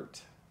heart.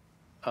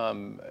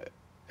 I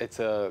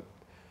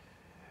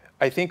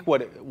think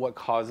what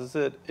causes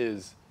it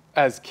is,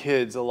 as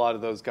kids, a lot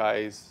of those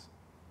guys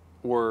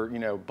were,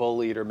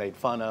 bullied or made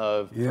fun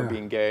of for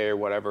being gay or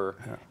whatever.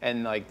 Yeah.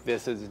 And like,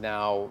 this is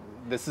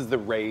the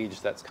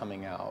rage that's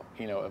coming out,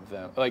 of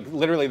them. Like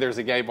literally there's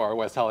a gay bar in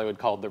West Hollywood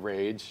called The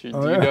Rage. Do you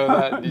know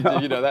that? No.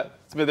 Did you know that?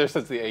 It's been there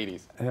since the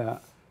 80s. Yeah.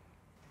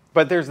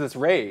 But there's this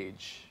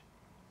rage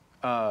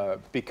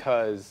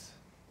because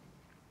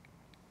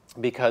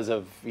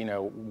of,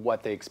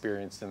 what they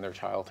experienced in their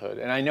childhood.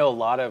 And I know a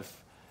lot of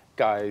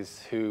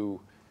guys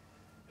who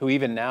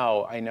even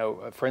now, I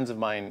know friends of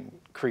mine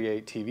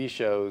create TV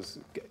shows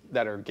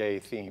that are gay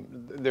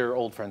themed. They're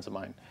old friends of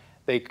mine.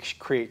 They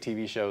create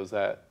TV shows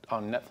that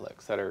on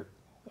Netflix that are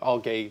all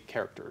gay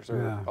characters,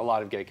 or a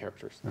lot of gay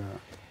characters. Yeah.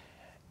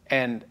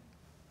 And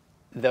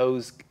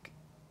those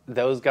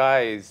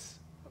guys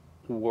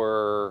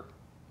were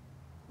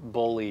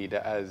bullied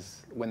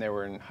when they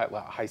were in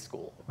high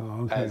school.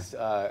 Oh, okay.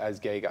 As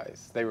gay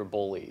guys. They were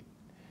bullied.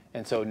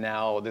 And so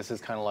now this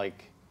is kind of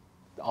like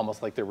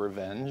almost like their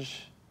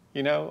revenge,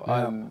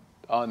 on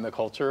the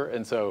culture.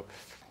 And so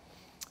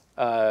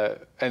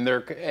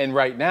and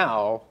right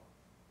now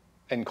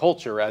in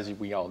culture, as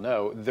we all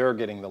know, they're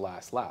getting the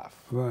last laugh.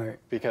 Right.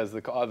 Because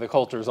the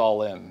culture's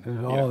all in.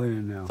 It's all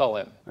in now. It's all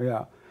in.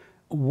 Yeah.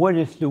 What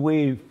is the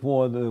way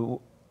to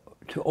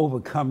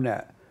overcome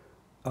that?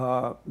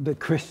 The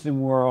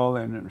Christian world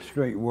and the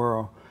straight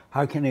world,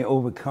 how can they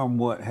overcome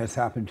what has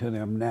happened to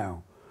them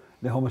now?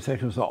 The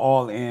homosexuals are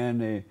all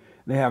in.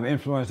 They have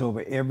influence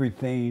over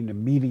everything, the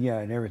media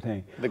and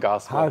everything. The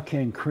gospel. How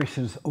can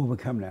Christians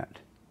overcome that?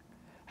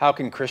 How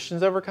can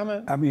Christians overcome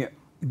it? I mean,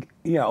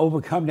 yeah,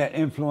 overcome that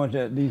influence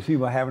that these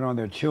people are having on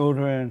their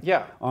children,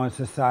 Yeah. on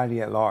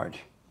society at large.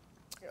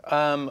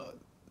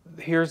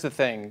 Here's the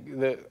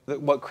thing: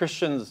 what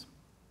Christians,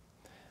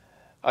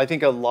 I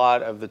think, a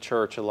lot of the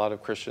church, a lot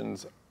of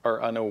Christians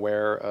are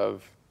unaware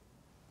of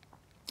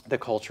the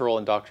cultural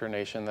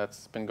indoctrination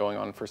that's been going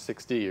on for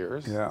 60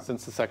 years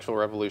since the sexual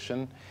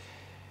revolution.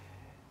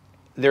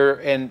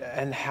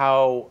 And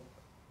how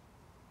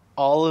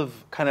all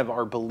of kind of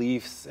our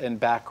beliefs and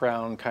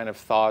background kind of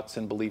thoughts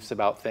and beliefs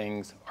about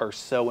things are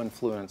so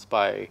influenced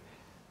by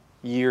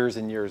years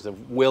and years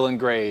of Will and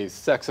Grace,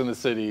 Sex and the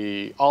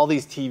City, all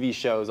these TV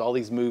shows, all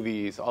these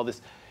movies, all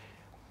this.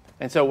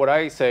 And so what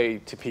I say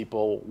to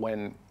people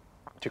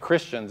to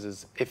Christians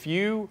is, if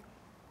you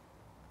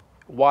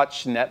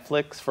watch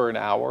Netflix for an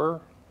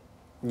hour,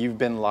 you've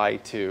been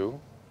lied to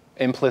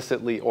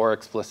implicitly or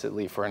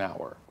explicitly for an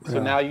hour.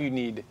 So now you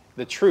need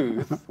the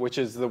truth, which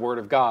is the Word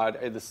of God,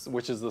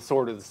 which is the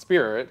sword of the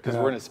Spirit, because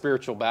we're in a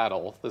spiritual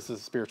battle. This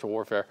is spiritual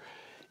warfare.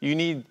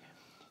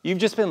 You've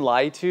just been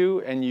lied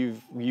to, and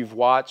you've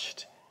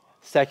watched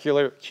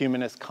secular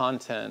humanist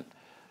content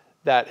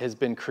that has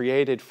been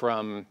created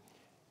from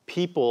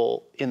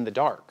people in the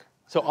dark.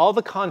 So all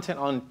the content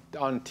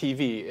on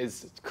TV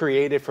is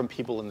created from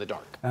people in the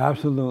dark.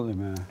 Absolutely,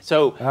 man.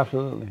 So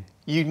absolutely,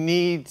 you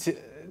need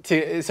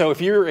to. So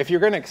if you're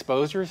going to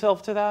expose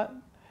yourself to that,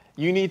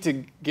 you need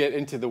to get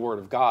into the Word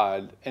of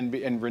God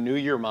and renew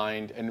your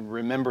mind and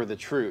remember the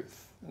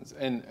truth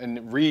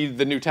and read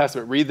the New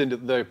Testament, read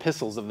the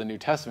epistles of the New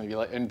Testament,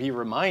 and be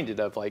reminded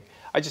of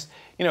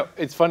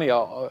it's funny.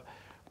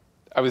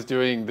 I was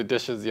doing the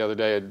dishes the other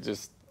day and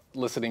just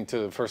listening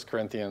to 1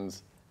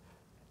 Corinthians.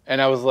 And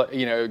I was,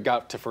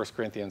 got to 1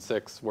 Corinthians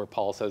 6, where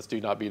Paul says,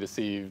 "Do not be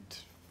deceived.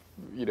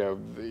 Men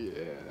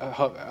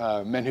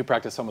who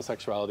practice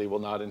homosexuality will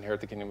not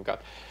inherit the kingdom of God."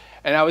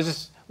 And I was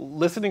just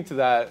listening to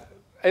that,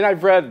 and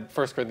I've read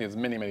 1 Corinthians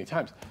many, many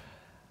times.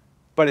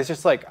 But it's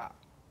just like,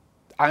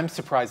 I'm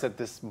surprised that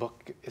this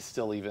book is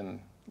still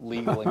even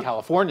legal in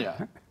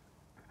California.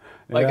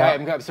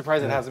 I'm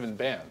surprised it hasn't been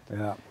banned.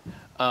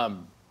 Yeah.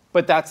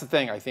 But that's the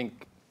thing. I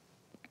think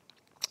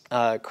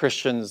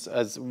Christians,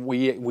 as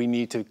we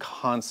need to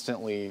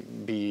constantly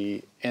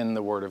be in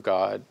the Word of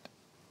God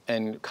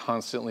and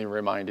constantly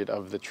reminded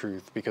of the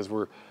truth, because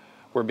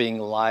we're being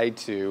lied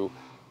to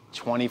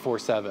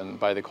 24/7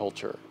 by the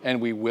culture,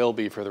 and we will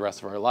be for the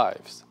rest of our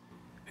lives.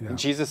 Yeah. And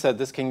Jesus said,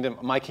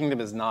 my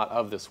kingdom is not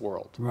of this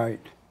world. Right.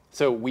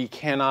 So we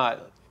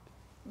cannot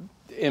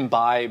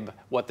imbibe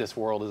what this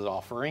world is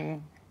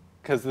offering,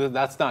 because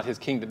that's not his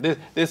kingdom.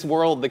 This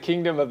world, the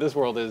kingdom of this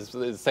world is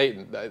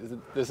Satan. This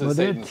is Satan's kingdom.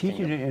 They're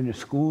teaching it in the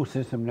school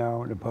system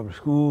now, the public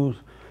schools,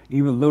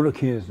 even little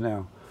kids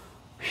now.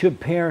 Should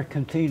parents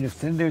continue to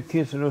send their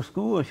kids to those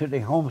schools, or should they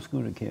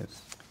homeschool the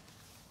kids?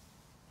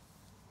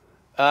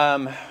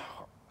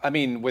 I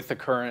mean, with the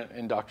current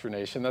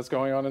indoctrination that's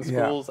going on in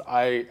schools,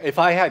 if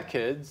I had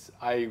kids,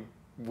 I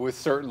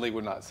certainly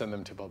would not send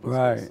them to public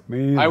schools.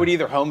 Me either. I would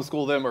either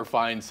homeschool them or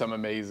find some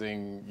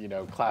amazing,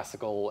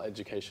 classical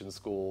education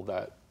school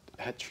that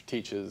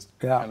teaches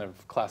kind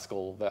of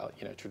classical,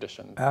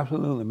 tradition.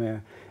 Absolutely,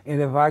 man.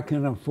 And if I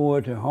can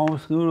afford to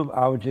homeschool them,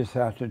 I would just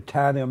have to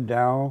tie them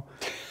down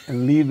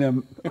and leave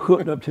them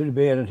hooked up to the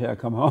bed until I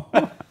come home.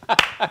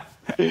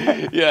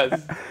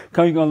 Yes.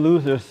 Because you're going to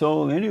lose their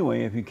soul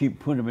anyway if you keep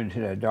putting them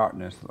into that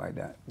darkness like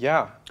that.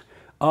 Yeah.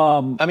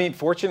 I mean,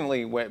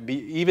 fortunately,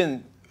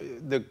 even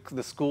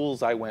the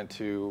schools I went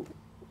to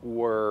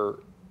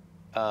were,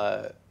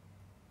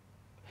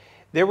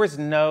 there was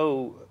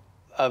none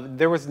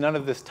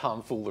of this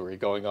tomfoolery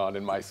going on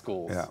in my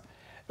schools. Yeah.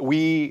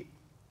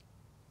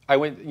 I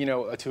went,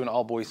 to an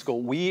all-boys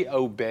school. We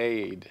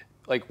obeyed.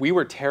 Like, we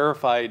were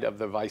terrified of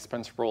the vice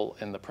principal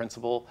and the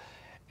principal,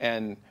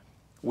 and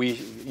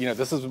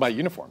this is my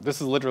uniform. This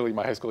is literally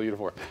my high school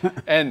uniform.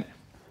 And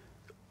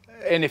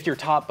if your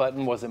top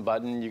button wasn't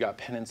buttoned, you got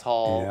penance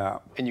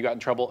hall, and you got in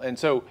trouble. And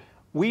so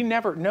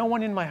no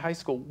one in my high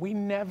school, we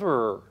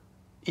never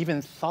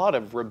even thought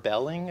of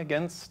rebelling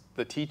against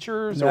the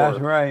teachers. That's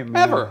right,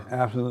 man. Ever.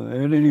 Absolutely.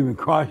 It didn't even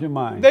cross your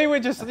mind. They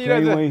would just,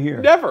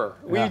 never.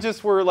 Yeah. We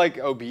just were like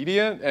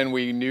obedient, and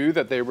we knew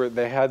that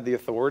they had the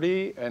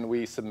authority, and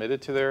we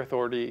submitted to their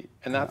authority,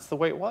 and that's the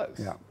way it was.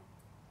 Yeah.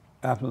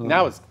 Absolutely.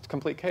 Now it's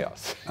complete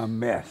chaos. A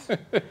mess.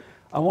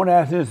 I want to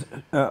ask this,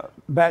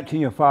 back to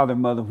your father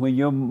and mother. When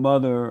your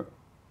mother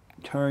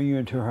turned you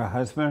into her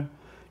husband,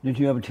 did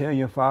you ever tell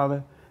your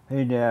father,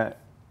 "Hey, Dad,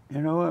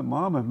 you know what?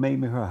 Mom has made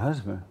me her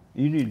husband.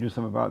 You need to do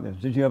something about this."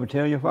 Did you ever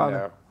tell your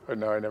father?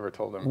 No, I never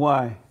told him.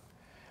 Why?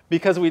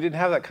 Because we didn't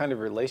have that kind of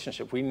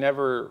relationship. We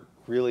never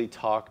really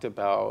talked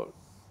about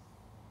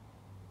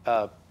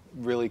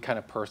really kind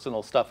of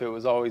personal stuff. It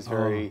was always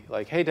very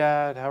like, "Hey,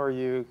 Dad, how are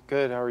you?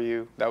 Good, how are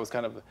you?" That was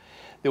kind of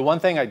the one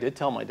thing I did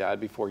tell my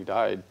dad before he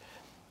died.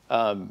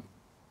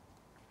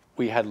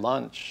 We had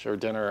lunch or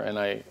dinner,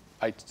 and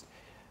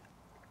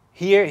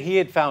he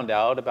had found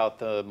out about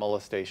the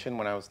molestation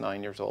when I was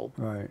 9 years old.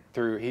 Right.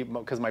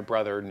 Because my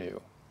brother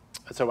knew.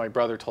 So my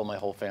brother told my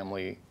whole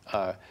family.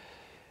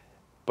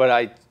 But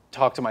I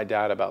talked to my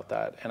dad about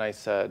that, and I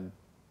said,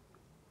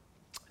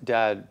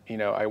 Dad, you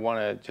know, I want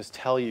to just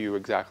tell you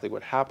exactly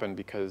what happened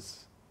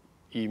because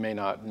you may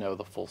not know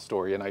the full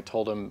story. And I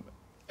told him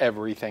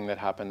everything that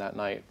happened that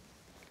night.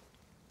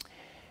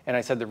 And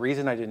I said, the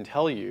reason I didn't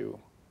tell you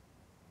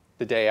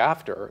the day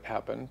after it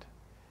happened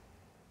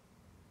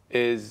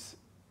is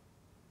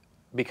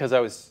because I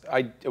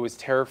was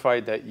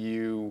terrified that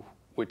you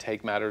would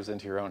take matters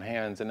into your own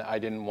hands, and I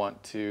didn't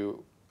want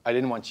you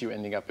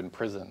ending up in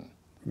prison.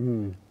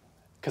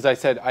 Because I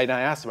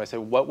asked him, I said,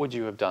 what would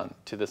you have done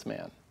to this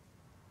man?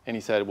 And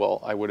he said,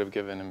 well, I would have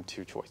given him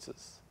two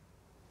choices.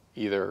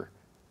 Either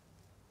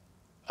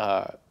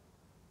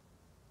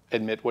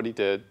admit what he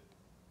did,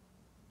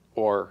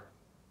 and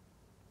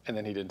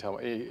then he didn't tell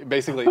me,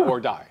 basically, or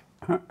die.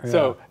 Yeah.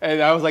 So,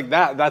 and I was like,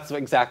 that's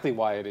exactly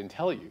why I didn't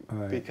tell you,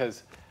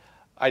 because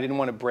I didn't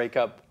want to break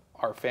up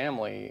our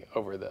family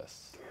over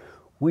this.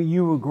 When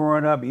you were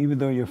growing up, even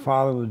though your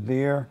father was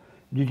there,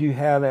 did you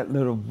have that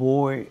little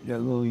void, that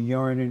little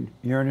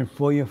yearning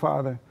for your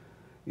father?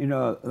 You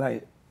know,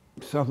 like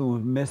something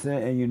was missing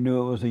and you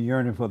knew it was a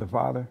yearning for the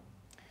father?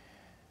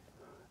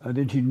 Or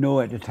did you know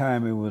at the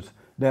time it was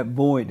that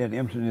void, that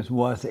emptiness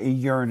was a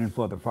yearning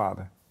for the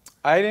father?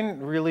 I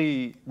didn't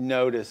really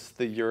notice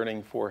the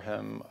yearning for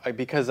him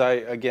because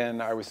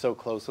I was so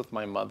close with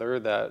my mother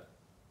that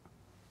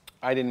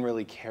I didn't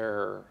really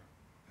care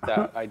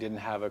that I didn't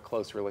have a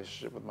close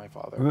relationship with my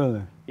father.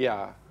 Really?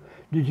 Yeah.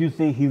 Did you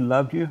think he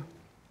loved you?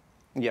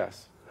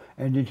 Yes.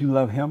 And did you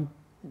love him?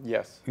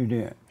 Yes. You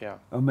did? Yeah.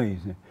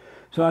 Amazing.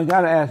 So I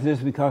got to ask this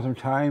because of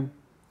time.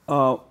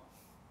 What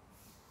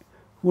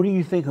do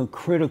you think of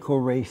critical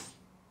race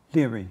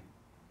theory?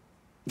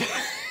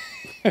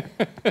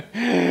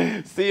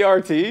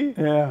 CRT?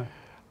 Yeah.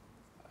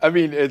 I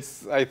mean,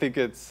 I think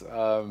it's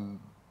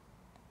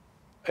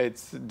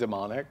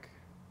demonic.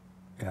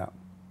 Yeah.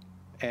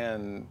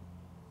 And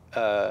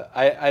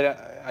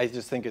I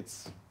just think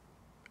it's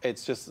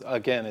just,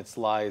 again, it's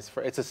lies.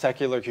 It's a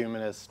secular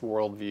humanist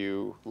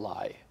worldview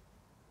lie.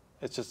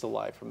 It's just a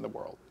lie from the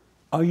world.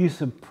 Are you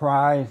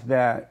surprised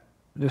that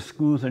the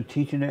schools are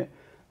teaching it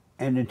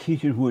and the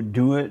teachers would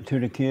do it to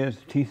the kids,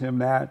 teach them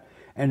that,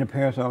 and the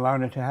parents are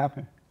allowing it to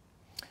happen?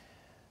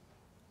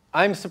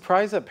 I'm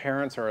surprised that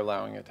parents are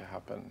allowing it to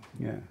happen.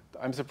 Yeah.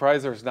 I'm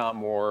surprised there's not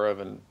more of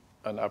an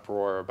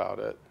uproar about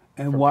it.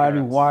 And why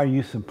are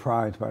you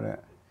surprised by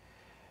that?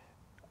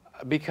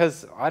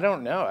 Because I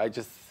don't know. I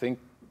just think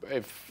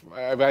I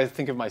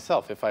think of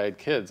myself, if I had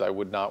kids, I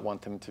would not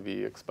want them to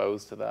be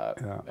exposed to that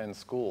in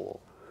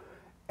school.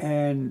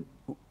 And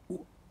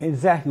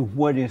exactly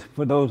what is,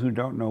 for those who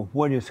don't know,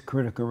 what is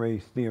critical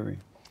race theory?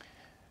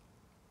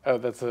 Oh,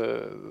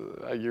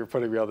 you're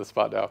putting me on the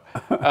spot now.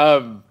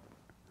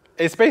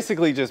 It's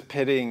basically just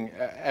pitting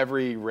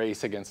every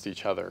race against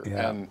each other.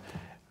 Yeah.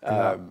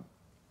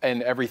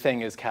 And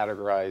everything is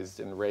categorized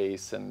in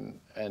race, and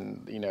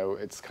you know,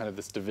 it's kind of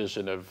this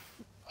division of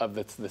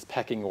this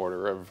pecking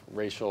order of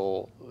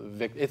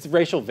it's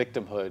racial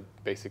victimhood,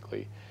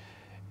 basically,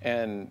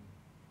 and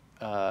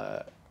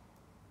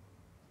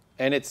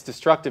it's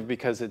destructive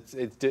because it's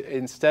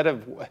instead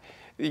of,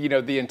 you know,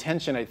 the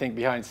intention I think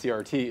behind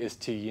CRT is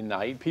to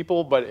unite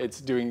people, but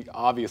it's doing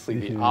obviously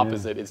the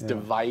opposite. It's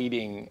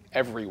dividing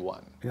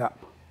everyone. Yeah.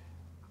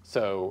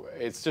 So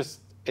it's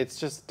just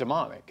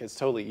demonic. It's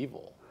totally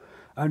evil.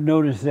 I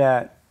noticed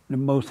that the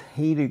most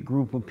hated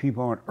group of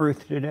people on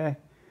earth today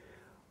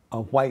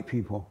are white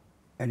people,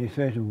 and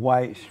especially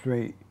white,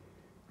 straight,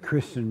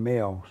 Christian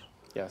males.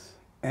 Yes.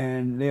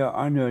 And they are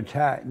under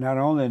attack, not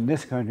only in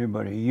this country,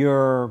 but in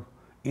Europe,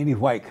 any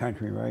white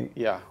country, right?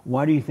 Yeah.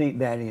 Why do you think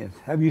that is?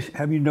 Have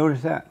you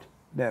noticed that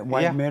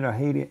white men are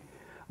hated?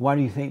 Why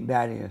do you think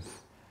that is?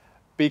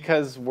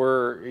 Because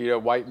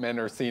white men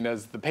are seen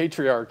as the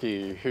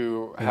patriarchy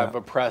who have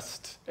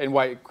oppressed, and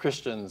white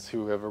Christians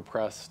who have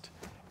oppressed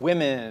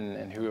women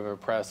and who have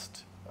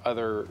oppressed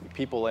other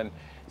people, and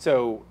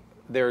so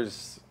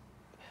that's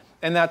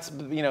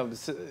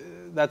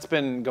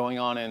been going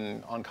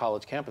on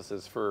college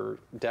campuses for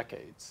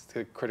decades.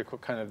 The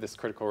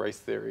critical race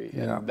theory,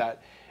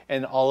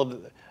 and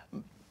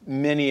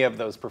many of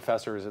those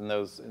professors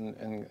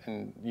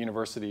in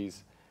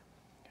universities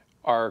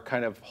are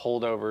kind of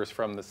holdovers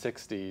from the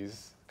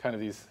 60s, kind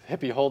of these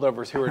hippie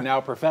holdovers who are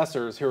now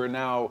professors who are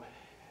now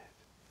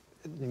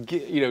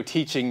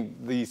teaching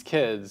these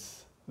kids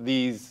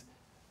these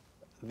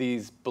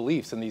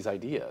beliefs and these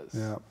ideas.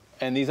 Yeah.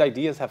 And these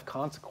ideas have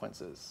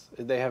consequences.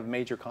 They have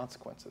major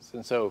consequences.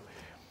 And so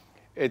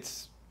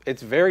it's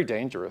very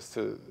dangerous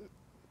to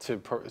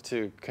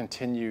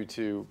continue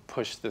to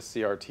push this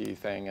CRT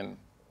thing. And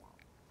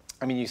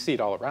I mean, you see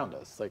it all around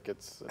us. Like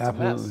it's a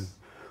mess.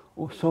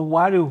 So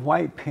why do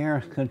white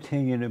parents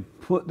continue to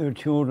put their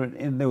children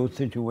in those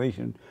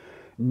situations,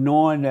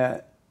 knowing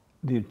that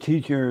the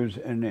teachers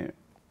and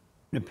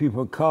the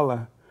people of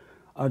color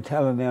are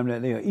telling them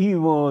that they're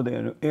evil,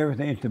 that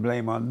everything's to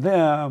blame on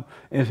them,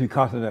 it's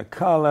because of their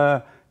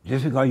color,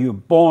 just because you're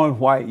born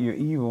white, you're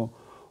evil?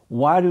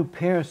 Why do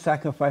parents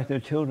sacrifice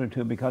their children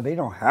to it? Because they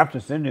don't have to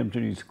send them to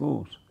these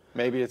schools.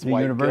 Maybe it's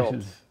white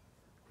guilt.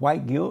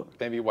 White guilt?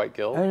 Maybe white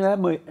guilt. Ain't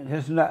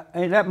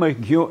that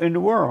much guilt in the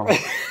world.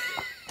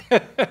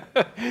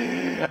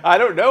 I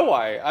don't know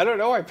why. I don't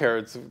know why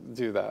parents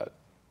do that.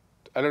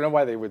 I don't know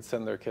why they would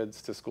send their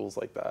kids to schools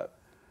like that.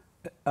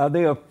 Are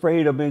you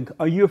afraid of being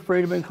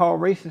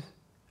called racist?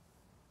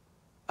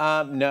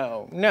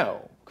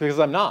 No, because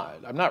I'm not.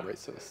 I'm not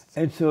racist.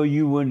 And so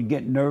you wouldn't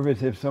get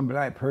nervous if some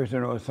black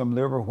person or some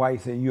liberal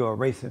white said you're a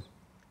racist?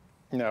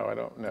 No, I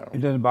don't know.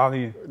 It doesn't bother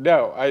you?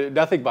 No,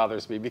 nothing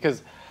bothers me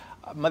because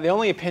the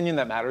only opinion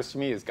that matters to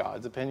me is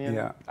God's opinion.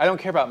 Yeah. I don't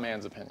care about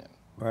man's opinion.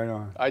 Right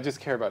on. I just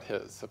care about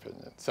his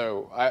opinion.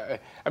 So I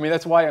mean,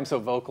 that's why I'm so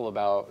vocal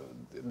about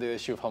the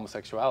issue of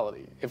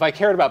homosexuality. If I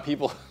cared about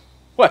people,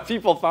 what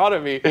people thought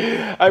of me,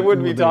 I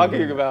wouldn't be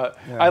talking about.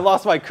 Yeah. I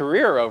lost my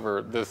career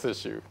over this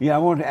issue. Yeah, I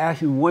wanted to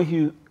ask you, once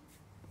you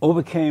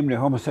overcame the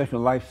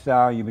homosexual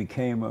lifestyle, you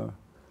became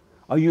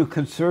are you a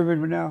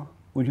conservative now?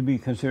 Would you be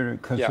considered a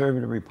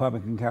conservative,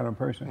 Republican kind of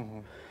person?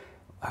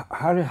 Mm-hmm.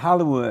 How did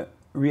Hollywood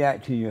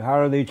react to you? How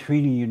are they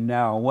treating you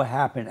now? What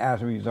happened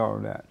as a result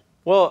of that?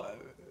 Well,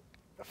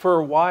 for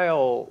a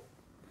while,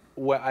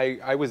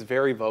 I was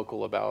very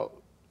vocal about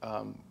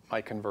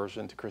my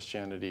conversion to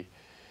Christianity.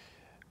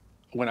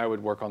 When I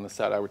would work on the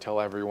set, I would tell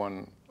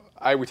everyone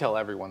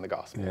the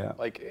gospel. Yeah.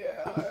 Like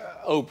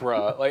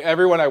Oprah, like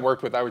everyone I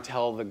worked with, I would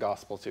tell the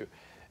gospel to.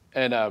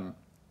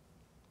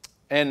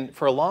 And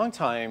for a long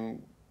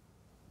time,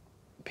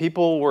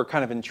 people were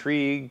kind of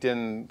intrigued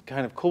and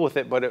kind of cool with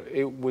it, but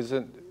it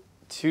wasn't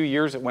 2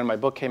 years when my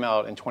book came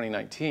out in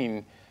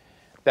 2019,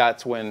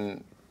 that's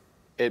when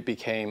it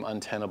became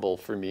untenable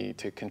for me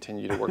to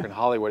continue to work in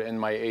Hollywood, and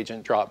my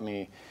agent dropped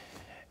me.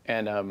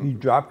 And he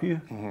dropped you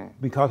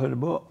because of the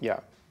book? Yeah.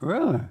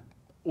 Really?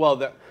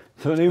 Well,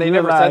 so they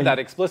never said that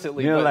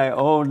explicitly. They're but, like,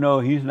 oh no,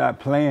 he's not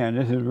playing.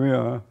 This is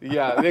real. Huh?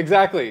 Yeah,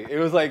 exactly. It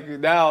was like,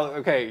 now,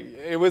 okay,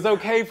 it was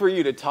okay for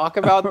you to talk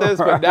about this,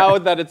 but now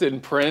that it's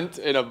in print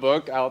in a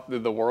book out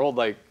in the world,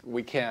 like,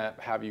 we can't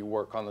have you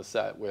work on the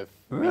set with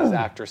these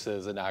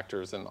actresses and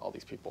actors and all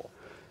these people.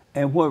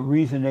 And what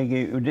reason they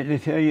gave? Did they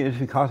tell you it's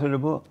because of the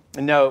book?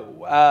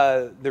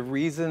 No, the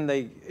reason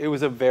it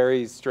was a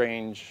very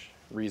strange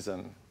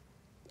reason.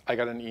 I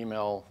got an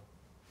email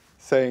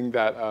saying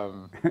that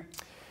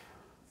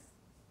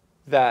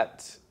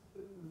that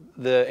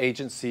the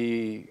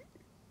agency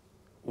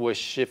was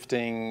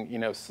shifting,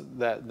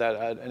 that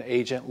an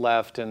agent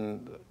left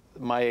and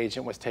my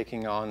agent was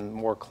taking on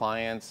more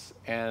clients,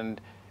 and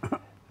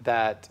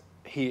that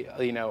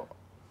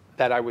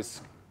that I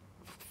was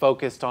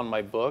focused on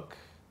my book,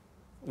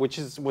 which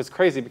was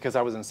crazy because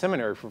I was in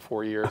seminary for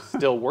 4 years,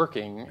 still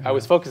working. I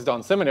was focused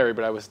on seminary,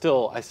 but I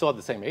still had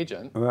the same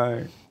agent.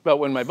 Right. But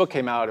when my book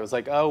came out, it was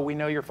like, oh, we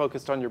know you're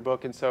focused on your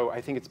book, and so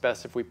I think it's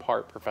best if we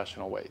part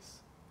professional ways.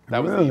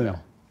 That was the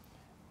email.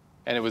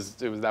 And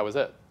that was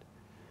it.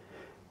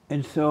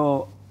 And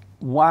so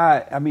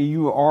why, I mean,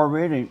 you were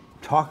already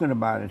talking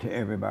about it to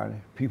everybody.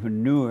 People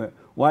knew it.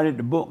 Why did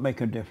the book make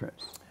a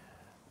difference?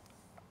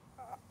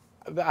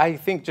 I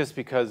think just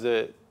because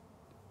it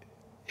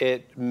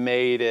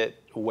made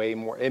it way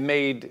more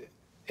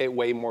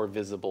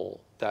visible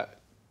that,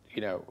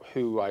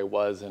 who I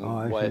was and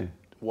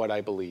what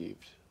I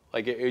believed.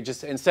 Like it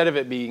just, instead of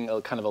it being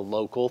a kind of a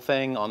local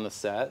thing on the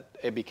set,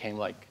 it became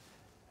like,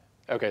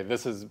 okay,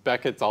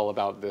 Beckett's all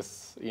about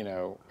this,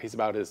 he's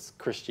about his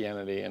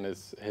Christianity and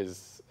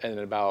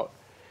about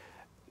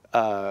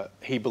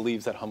he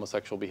believes that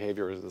homosexual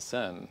behavior is a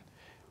sin,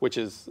 which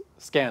is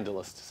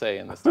scandalous to say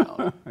in this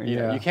town.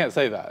 You can't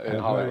say that in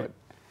Hollywood.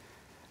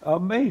 Right.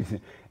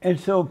 Amazing. And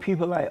so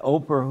people like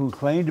Oprah, who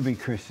claim to be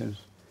Christians,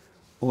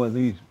 or at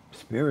least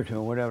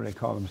spiritual, whatever they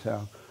call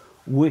themselves,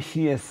 would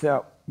she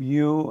accept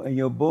you and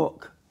your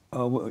book,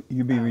 or would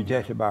you be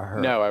rejected by her?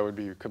 No, I would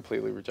be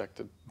completely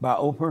rejected. By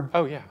Oprah?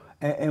 Oh, yeah.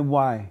 And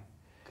why?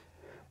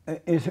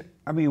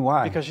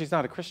 Why? Because she's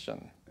not a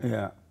Christian.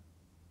 Yeah.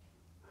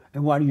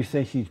 And why do you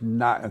say she's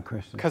not a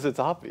Christian? Because it's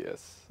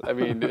obvious. I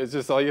mean, it's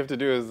just all you have to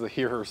do is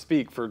hear her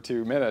speak for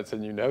 2 minutes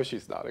and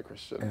she's not a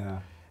Christian. Yeah.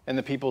 And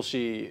the people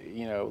she,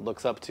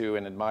 looks up to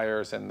and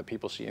admires, and the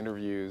people she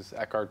interviews,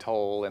 Eckhart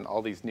Tolle and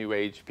all these new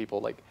age people,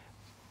 like,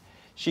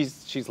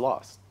 she's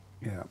lost.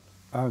 Yeah,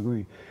 I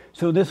agree.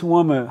 So this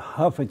woman, the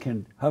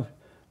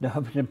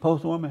Huffington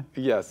Post woman?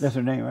 Yes. That's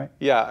her name, right?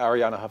 Yeah,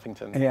 Ariana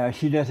Huffington. Yeah,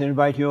 she doesn't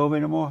invite you over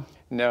anymore?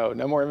 No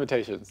more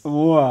invitations.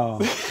 Wow.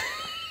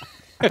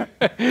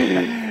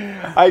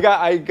 I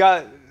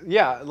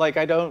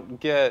don't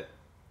get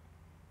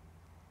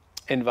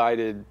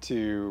invited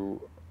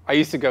to, I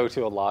used to go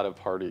to a lot of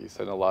parties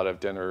and a lot of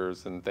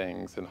dinners and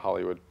things in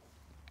Hollywood,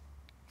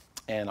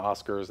 and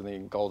Oscars and the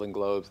Golden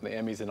Globes and the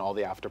Emmys and all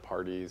the after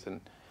parties,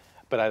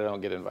 but I don't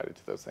get invited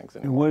to those things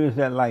anymore. And what is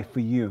that like for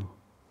you?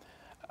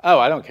 Oh,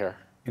 I don't care.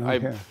 You don't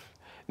care?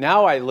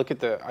 Now I look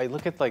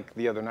at like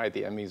the other night,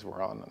 the Emmys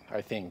were on,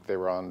 I think they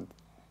were on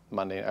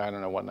Monday, I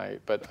don't know what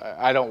night, but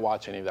I don't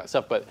watch any of that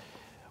stuff. But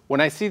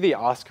when I see the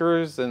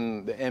Oscars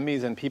and the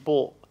Emmys and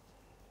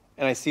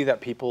I see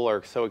that people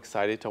are so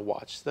excited to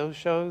watch those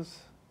shows,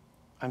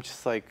 I'm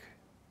just like,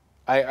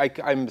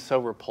 I'm so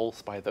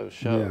repulsed by those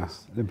shows. Yeah,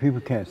 the people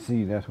can't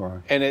see, that's why.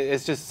 And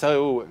it's just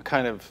so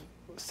kind of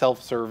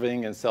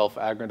self-serving and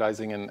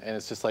self-aggrandizing, and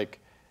it's just like,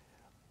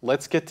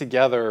 let's get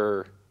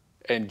together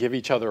and give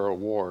each other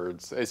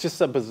awards. It's just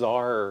a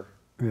bizarre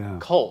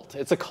cult.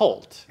 It's a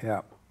cult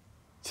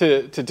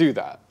to do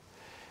that.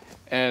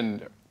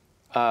 And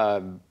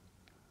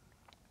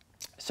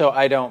so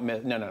I don't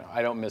miss,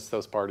 I don't miss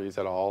those parties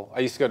at all. I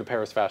used to go to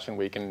Paris Fashion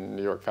Week and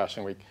New York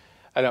Fashion Week.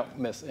 I don't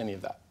miss any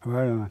of that.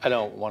 Right on. I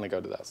don't want to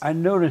go to that. I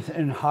noticed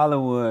in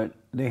Hollywood,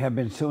 they have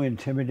been so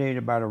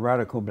intimidated by the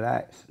radical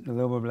blacks, the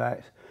liberal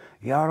blacks.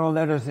 Y'all don't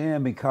let us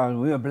in because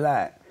we're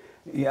black.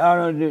 Y'all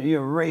don't do,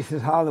 you're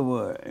racist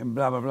Hollywood and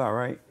blah, blah, blah,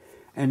 right?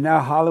 And now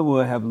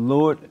Hollywood have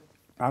lowered,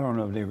 I don't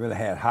know if they really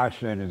had high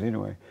standards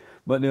anyway,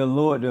 but they're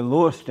lowered their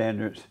lower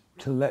standards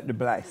to let the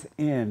blacks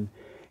in,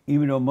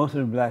 even though most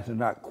of the blacks are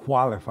not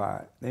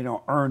qualified. They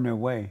don't earn their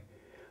way.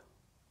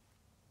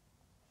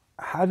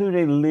 How do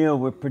they live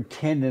with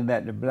pretending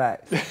that the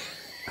blacks?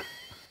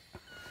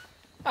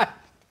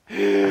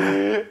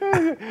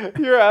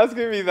 You're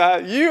asking me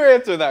that. You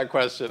answer that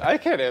question. I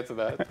can't answer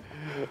that.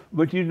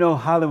 But you know,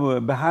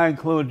 Hollywood, behind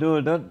closed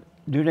doors,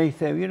 do they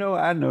say, you know,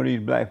 I know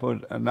these black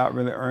folks are not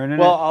really earning it?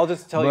 Well, I'll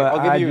just tell you.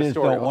 I'll give you a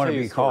story. I just don't want to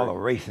be called a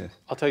racist.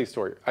 I'll tell you a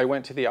story. I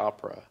went to the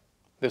opera.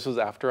 This was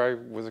after I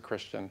was a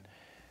Christian.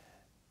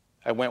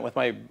 I went with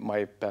my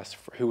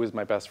who was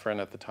my best friend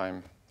at the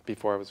time,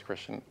 before I was a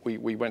Christian.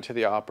 We went to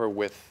the opera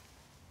with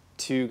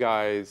two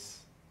guys,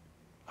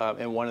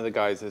 and one of the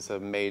guys is a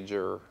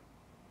major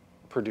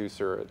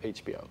producer at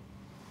HBO.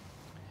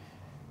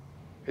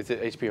 Is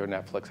it HBO or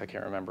Netflix? I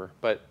can't remember.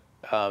 But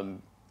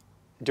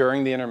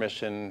during the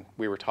intermission,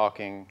 we were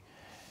talking,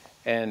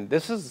 and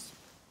this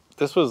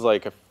was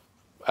like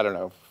I don't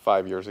know,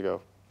 5 years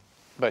ago.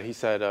 But he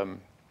said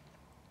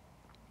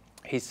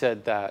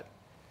that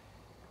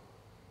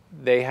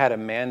they had a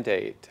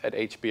mandate at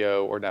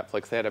HBO or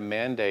Netflix. They had a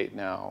mandate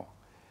now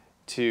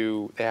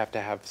they have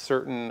to have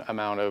certain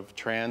amount of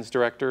trans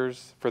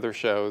directors for their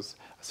shows,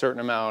 a certain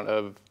amount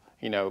of,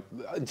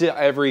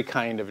 every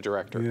kind of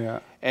director. Yeah.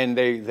 And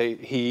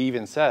he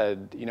even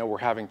said, we're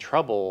having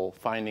trouble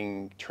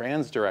finding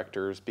trans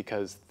directors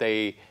because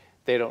they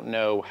don't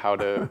know how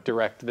to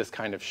direct this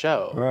kind of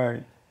show.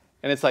 Right.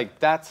 And it's like,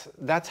 that's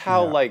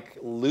how like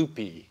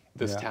loopy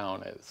this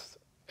town is.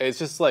 It's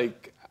just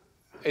like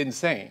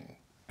insane.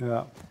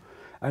 Yeah.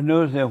 I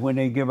noticed that when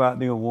they give out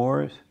the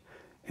awards,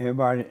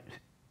 everybody,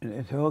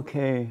 it's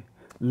okay,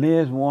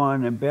 Liz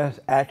won the Best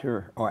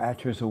Actor or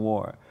Actress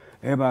Award.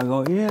 Everybody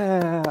go,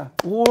 yeah,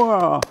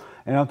 wow.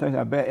 And I'm thinking,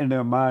 I bet in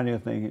their mind they're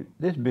thinking,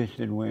 this bitch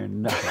didn't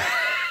win nothing.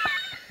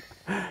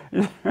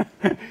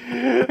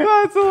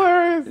 That's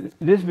hilarious.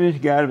 This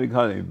bitch got it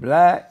because they're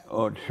black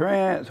or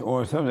trans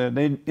or something.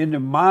 They, in their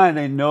mind,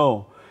 they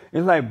know.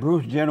 It's like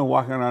Bruce Jenner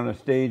walking on the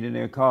stage and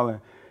they're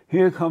calling,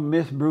 here come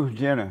Miss Bruce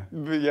Jenner.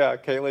 Yeah,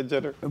 Caitlyn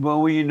Jenner. But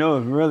when you know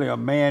it's really a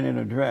man in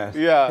a dress.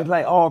 Yeah. It's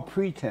like all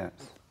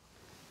pretense.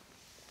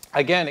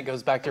 Again, it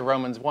goes back to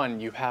Romans 1.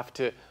 You have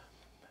to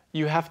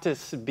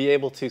be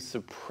able to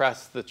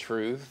suppress the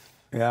truth.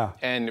 Yeah.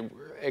 And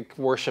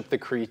worship the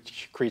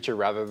creature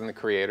rather than the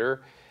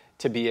creator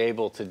to be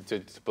able to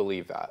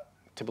believe that,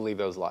 to believe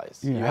those lies.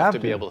 You have to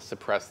be able to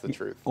suppress the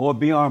truth. Or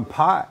be on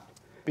pot.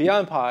 Be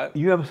on pot.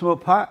 You ever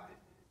smoke pot?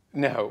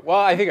 No. Well,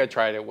 I think I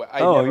tried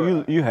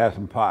it. You had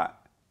some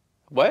pot.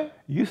 What?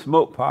 You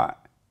smoked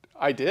pot.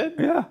 I did?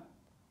 Yeah.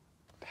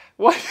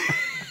 What?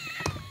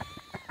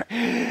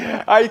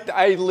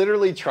 I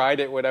literally tried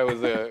it when I was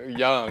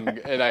young,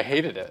 and I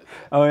hated it.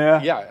 Oh, yeah?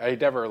 Yeah, I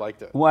never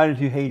liked it. Why did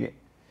you hate it?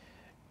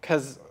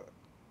 Because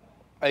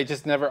I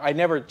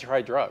never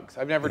tried drugs.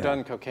 I've never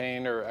done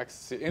cocaine or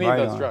ecstasy, any of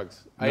those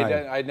drugs.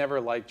 I never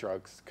liked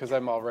drugs because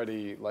I'm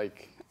already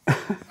like,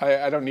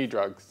 I don't need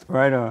drugs.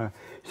 Right on.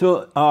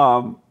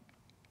 So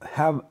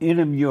have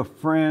any of your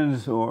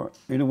friends or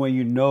anyone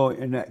you know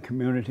in that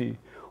community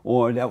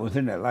or that was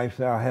in that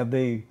lifestyle, have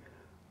they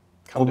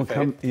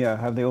overcome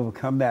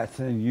that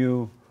since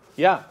you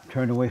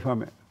turned away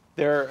from it?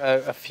 There are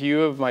a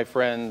few of my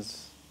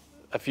friends,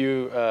 let's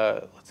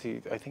see,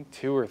 I think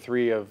 2 or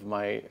 3 of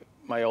my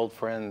old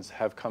friends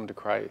have come to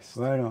Christ.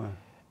 Right on.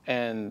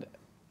 And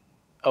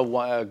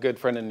a good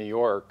friend in New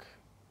York,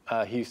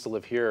 he used to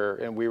live here,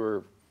 and we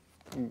were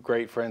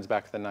great friends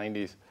back in the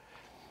 90s.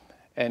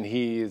 And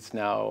he is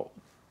now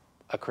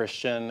a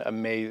Christian,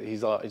 amazing.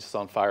 He's just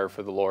on fire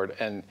for the Lord,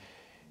 and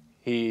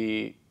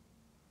he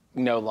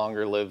no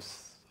longer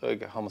lives a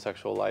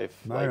homosexual life.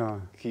 Right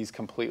on. He's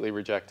completely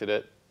rejected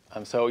it.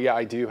 So yeah,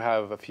 I do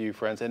have a few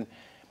friends, and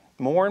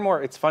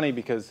more. It's funny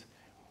because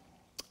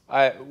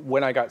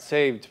when I got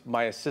saved,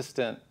 my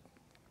assistant,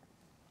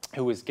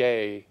 who was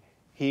gay,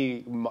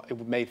 he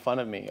made fun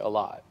of me a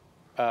lot.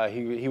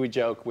 He would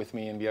joke with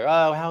me and be like,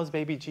 "Oh, how's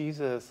baby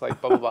Jesus?"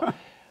 Like blah blah blah.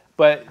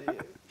 But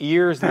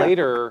years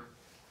later,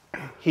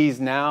 he's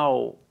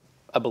now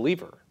a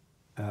believer.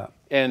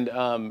 And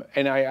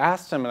I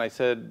asked him, and I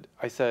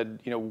said,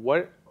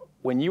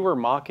 when you were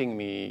mocking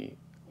me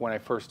when I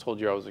first told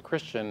you I was a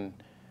Christian,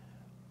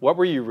 what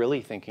were you really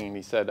thinking? And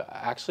he said,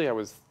 actually,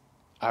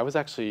 I was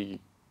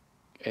actually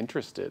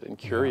interested and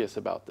curious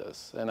about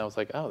this, and I was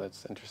like, oh,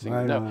 that's interesting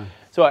Right to know. on.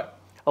 So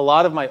a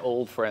lot of my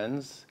old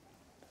friends,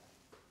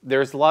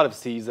 there's a lot of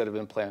seeds that have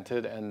been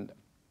planted, and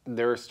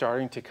they're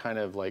starting to kind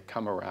of like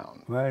come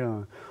around. Right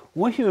on.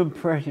 What's your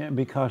impression,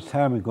 because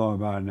time is going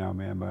by now,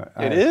 man, but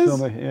I It have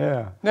is?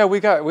 yeah. No, we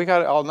got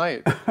it all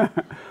night.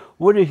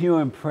 What is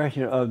your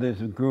impression of this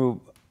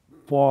group,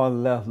 far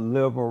left,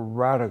 liberal,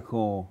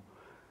 radical,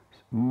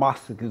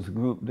 masochist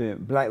group, the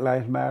Black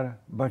Lives Matter,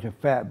 bunch of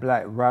fat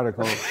black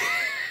radical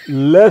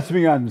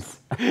lesbians?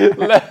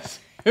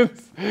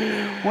 Lesbians.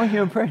 What's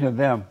your impression of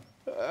them?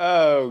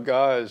 Oh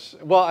gosh.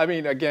 Well, I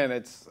mean, again,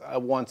 it's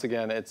once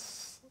again,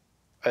 it's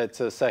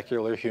a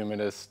secular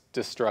humanist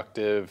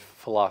destructive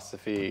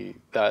philosophy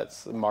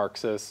that's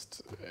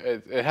Marxist.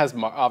 It has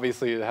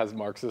obviously it has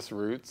Marxist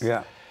roots.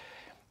 Yeah.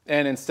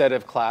 And instead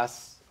of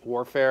class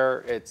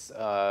warfare, it's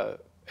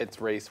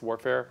race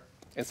warfare.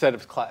 Instead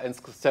of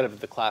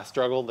the class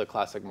struggle, the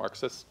classic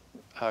Marxist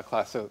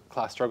class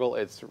struggle,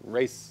 it's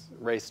race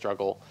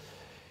struggle.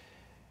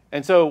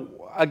 And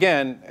so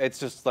again, it's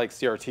just like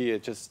CRT.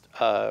 It just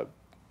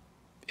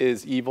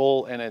is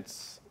evil, and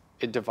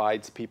it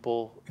divides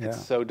people. Yeah.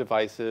 It's so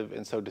divisive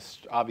and so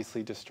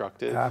obviously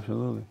destructive.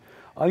 Absolutely.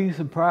 Are you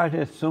surprised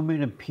that so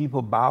many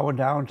people bow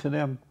down to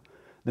them?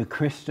 The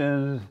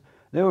Christians,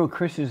 there were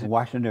Christians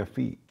washing their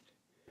feet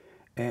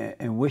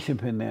and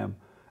worshiping them,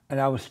 and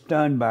I was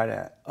stunned by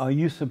that. Are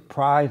you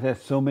surprised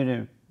that so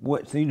many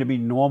what seem to be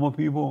normal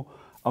people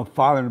are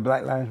following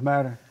Black Lives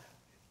Matter?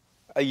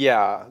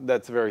 Yeah,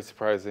 that's very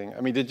surprising.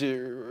 I mean, did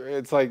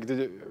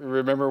you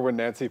remember when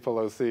Nancy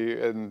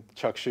Pelosi and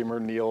Chuck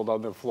Schumer kneeled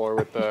on the floor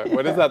with the,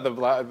 what is that,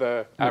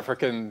 the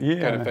African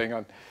kind of thing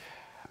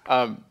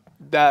on?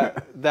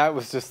 That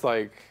was just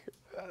like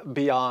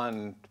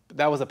beyond,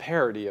 that was a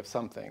parody of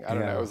something. I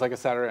don't know. It was like a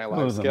Saturday Night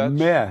Live sketch. It was a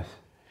mess.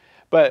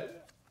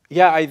 But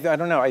yeah, I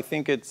don't know. I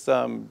think it's,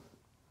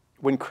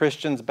 when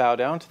Christians bow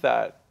down to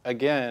that,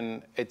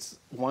 again, it's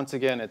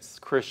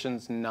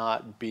Christians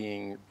not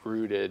being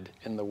rooted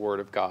in the Word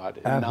of God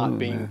and Absolutely, not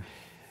being man.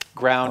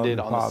 grounded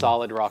on the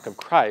solid rock of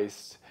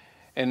Christ.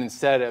 And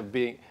instead of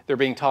they're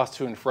being tossed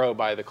to and fro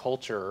by the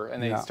culture,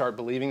 and they start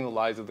believing the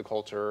lies of the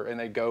culture, and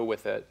they go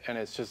with it. And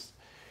it's just,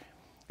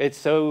 it's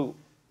so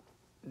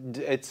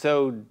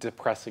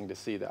depressing to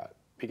see that,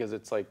 because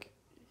it's like,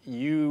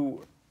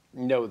 you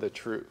know the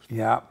truth.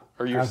 Yeah.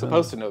 Or you're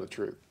supposed to know the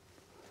truth.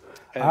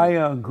 And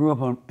I grew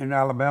up in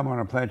Alabama on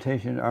a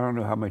plantation. I don't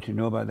know how much you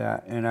know about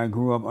that. And I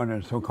grew up under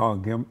the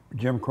so-called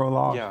Jim Crow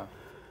law. yeah.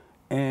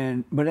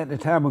 But at the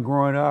time of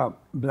growing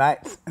up,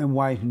 blacks and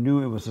whites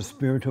knew it was a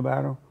spiritual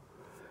battle.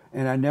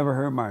 And I never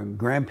heard my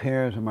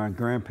grandparents or my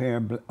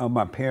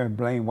parents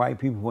blame white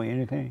people for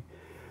anything.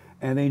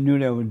 And they knew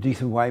there were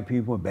decent white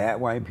people,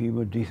 bad white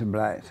people, decent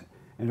blacks,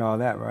 and all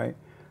that, right?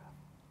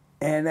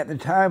 And at the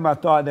time, I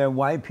thought that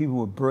white people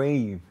were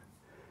brave.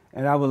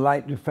 And I would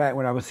like the fact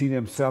when I would see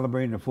them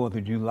celebrating the 4th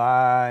of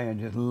July and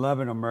just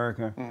loving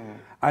America.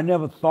 I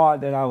never thought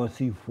that I would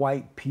see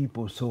white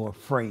people so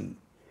afraid,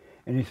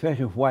 and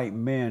especially white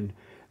men,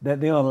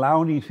 that they're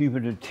allowing these people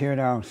to tear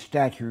down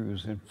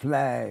statues and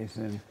flags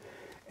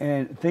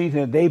and things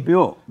that they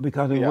built,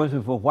 because if it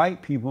wasn't for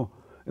white people,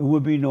 it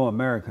would be no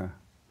America.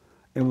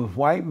 It was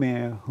white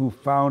men who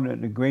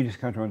founded the greatest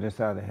country on this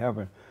side of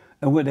heaven.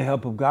 And with the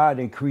help of God,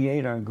 they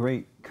created a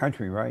great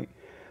country, right?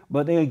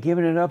 But they are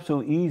giving it up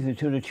so easy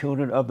to the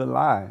children of the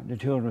lie, the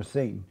children of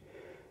Satan.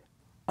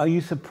 Are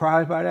you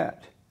surprised by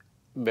that?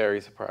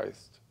 Very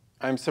surprised.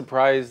 I'm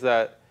surprised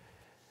that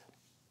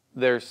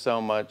there's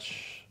so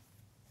much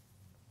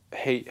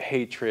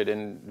hatred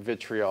and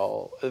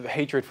vitriol,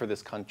 hatred for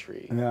this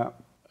country. Yeah.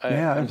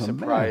 I'm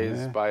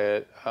surprised by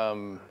it.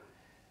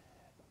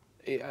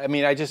 I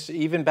mean,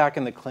 even back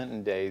in the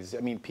Clinton days, I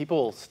mean,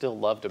 people still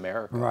loved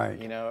America. Right.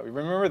 You know,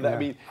 remember that? Yeah, I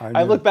mean,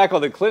 I I look back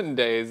on the Clinton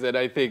days, and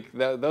I think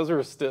that those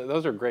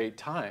are great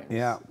times.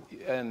 Yeah.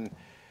 And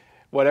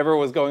whatever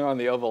was going on in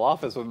the Oval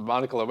Office with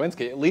Monica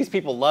Lewinsky, at least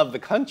people loved the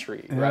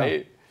country,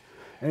 right?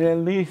 And at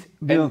least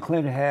Bill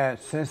Clinton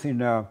had sense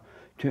enough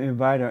to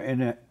invite her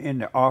in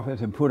the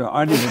office and put her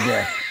under the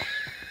desk.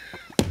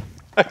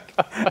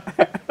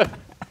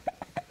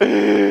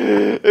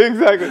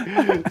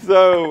 Exactly.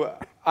 So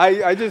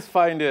I just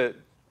find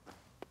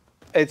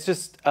it's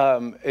just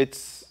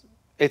it's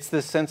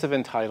this sense of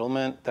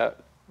entitlement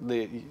that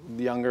the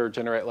younger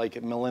generation, like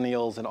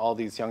millennials and all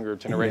these younger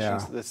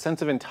generations, the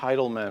sense of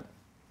entitlement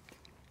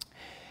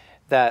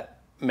that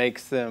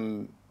makes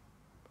them,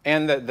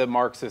 and the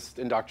Marxist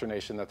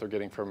indoctrination that they're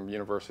getting from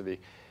university,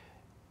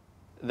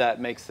 that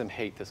makes them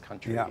hate this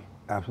country. Yeah,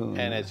 absolutely.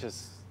 And man.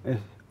 it's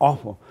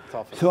awful. It's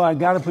awful. So I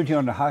got to put you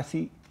on the hot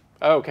seat.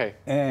 Oh, okay.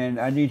 And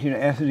I need you to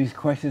answer these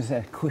questions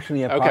as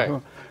quickly as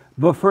possible.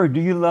 But first, do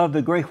you love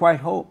the Great White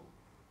Hope?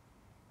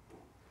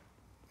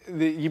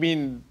 You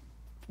mean,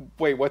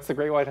 wait, what's the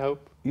Great White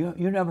Hope? You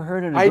never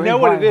heard of the I Great know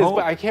White what it is, Hope?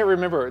 but I can't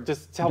remember.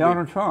 Just tell me.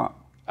 Donald Trump.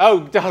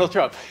 Oh, Donald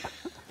Trump.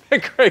 The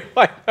Great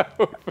White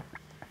Hope.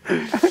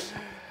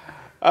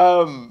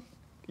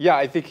 Yeah,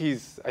 I think he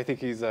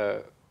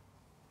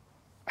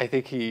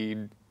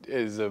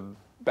is a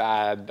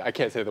bad. I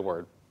can't say the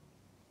word.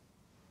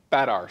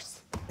 Bad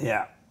arse.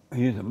 Yeah,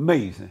 he's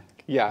amazing.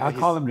 Yeah, I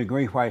call him the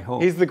Great White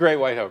Hope. He's the Great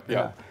White Hope.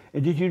 Yeah.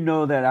 And did you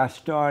know that I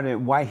started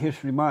White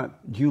History Month?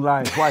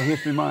 July is White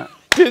History Month.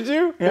 Did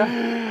you?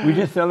 Yeah. We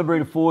just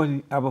celebrated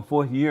our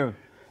fourth year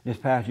this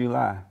past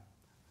July.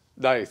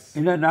 Nice.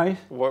 Isn't that nice?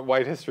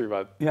 White History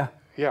Month. Yeah.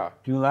 Yeah.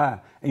 July.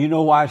 And you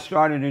know why I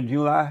started in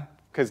July?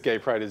 Because Gay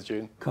Pride is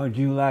June. Because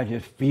July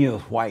just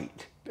feels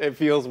white. It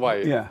feels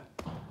white. Yeah.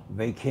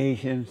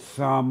 Vacation,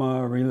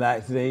 summer,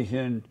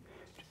 relaxation,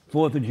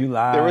 4th of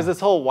July. There was this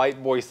whole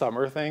white boy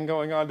summer thing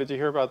going on. Did you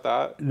hear about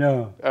that?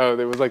 No. Oh,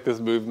 there was like this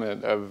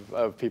movement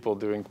of people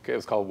doing, it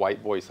was called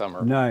White Boy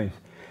Summer. Nice.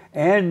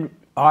 And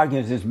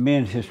August is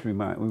Men's History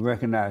Month. We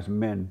recognize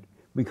men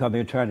because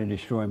they're trying to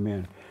destroy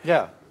men.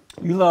 Yeah.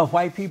 You love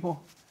white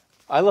people?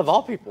 I love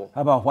all people.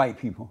 How about white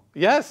people?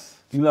 Yes.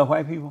 You love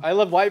white people? I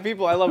love white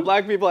people. I love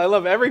black people. I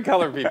love every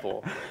color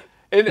people.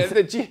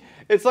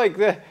 It's like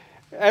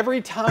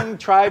every tongue,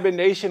 tribe, and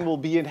nation will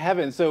be in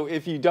heaven. So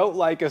if you don't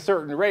like a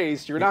certain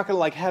race, you're not going to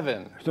like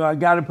heaven. So I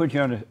got to put you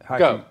on the hot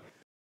Go.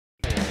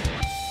 seat.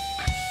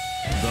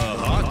 The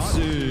hot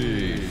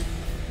seat.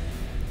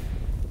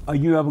 Are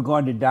you ever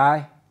going to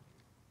die?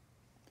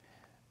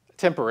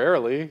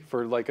 Temporarily,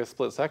 for like a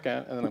split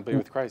second, and then I'll be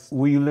with Christ.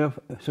 Will you live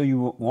so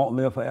you won't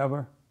live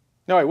forever?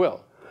 No, I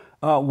will.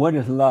 What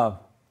is love?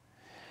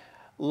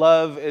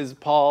 Love is,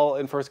 Paul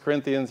in 1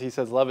 Corinthians, he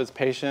says, love is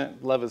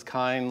patient, love is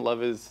kind,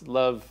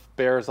 love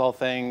bears all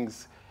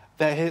things.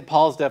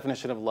 Paul's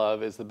definition of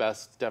love is the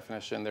best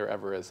definition there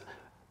ever is.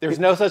 There's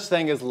no such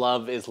thing as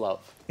love is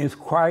love. Is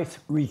Christ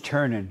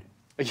returning?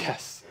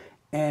 Yes.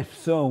 And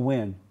so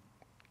when?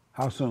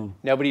 How soon?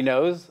 Nobody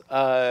knows.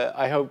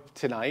 I hope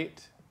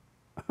tonight.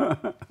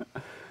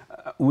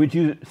 Would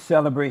you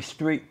celebrate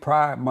Straight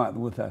Pride Month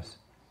with us?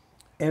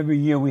 Every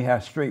year we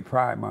have Straight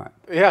Pride Month.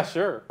 Yeah,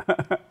 sure.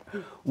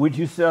 Would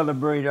you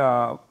celebrate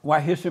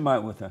White History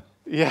Month with us?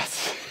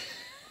 Yes.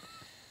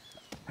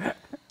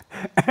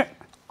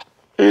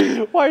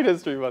 White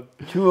History Month.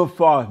 True or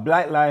false?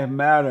 Black Lives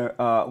Matter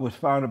was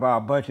founded by a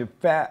bunch of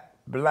fat,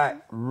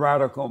 black,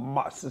 radical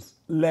Marxist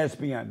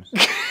lesbians.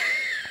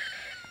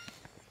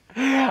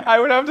 I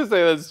would have to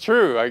say that's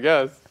true, I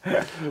guess.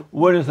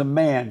 What is a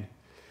man?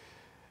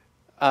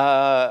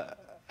 A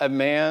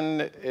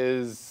man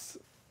is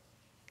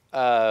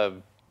a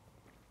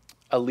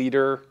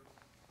leader,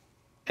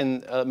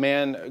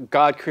 and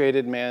God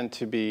created man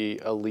to be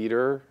a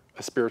leader,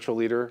 a spiritual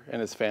leader in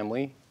his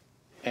family,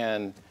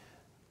 and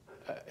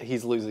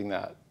he's losing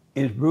that.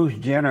 Is Bruce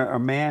Jenner a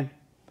man?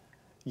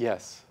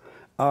 Yes.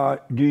 Do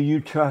you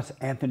trust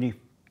Anthony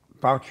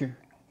Fauci?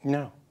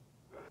 No.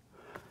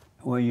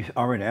 Well, you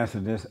already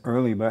answered this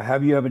early, but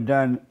have you ever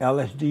done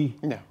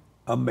LSD? No.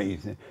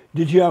 Amazing.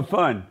 Did you have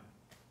fun?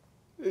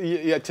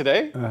 Yeah,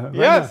 today? Right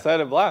Yes, now. I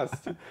had a blast.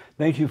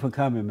 Thank you for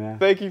coming, man.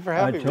 Thank you for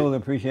having I me. totally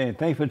appreciate it.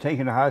 Thanks for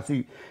taking the hot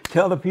seat.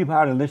 Tell the people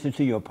how to listen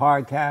to your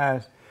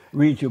podcast,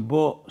 read your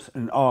books,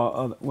 and all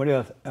other, what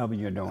else ever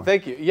you're doing.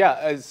 Thank you.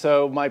 Yeah,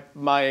 so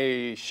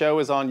my show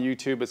is on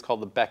YouTube. It's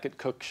called The Becket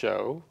Cook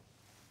Show,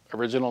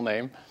 original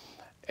name.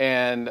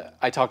 And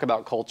I talk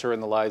about culture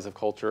and the lies of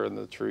culture and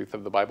the truth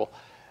of the Bible.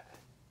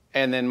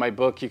 And then my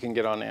book you can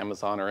get on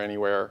Amazon or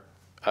anywhere.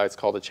 It's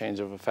called A Change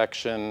of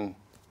Affection.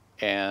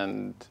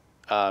 And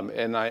my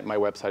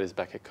website is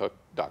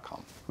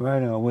becketcook.com.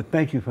 Right on. Well,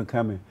 thank you for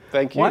coming.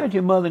 Thank you. Why did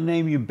your mother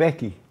name you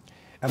Becky?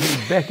 I mean,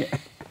 Becket.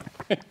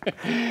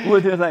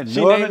 Was it like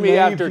She northern named me name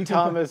after she could-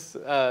 Thomas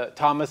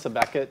à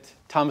Becket.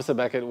 Thomas à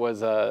Becket was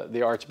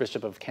the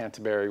Archbishop of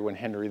Canterbury when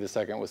Henry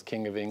II was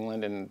King of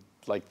England in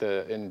like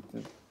in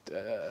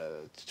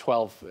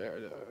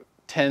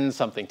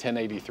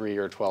 1083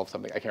 or 12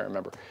 something. I can't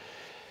remember.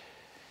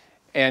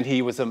 And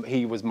he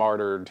was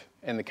martyred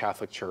in the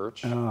Catholic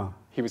Church. Oh.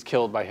 He was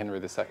killed by Henry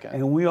II.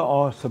 And we are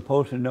all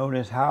supposed to know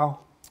this how?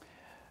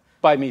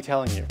 By me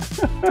telling you.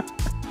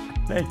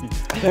 Thank you.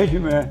 Thank you,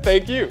 man.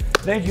 Thank you.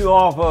 Thank you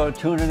all for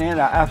tuning in.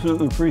 I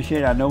absolutely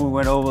appreciate it. I know we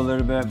went over a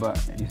little bit, but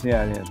you see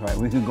how it is, right?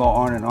 We can go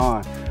on and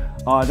on.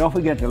 Don't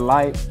forget to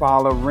like,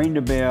 follow, ring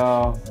the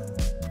bell,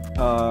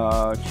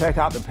 check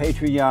out the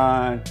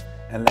Patreon,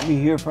 and let me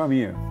hear from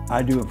you.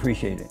 I do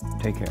appreciate it.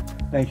 Take care.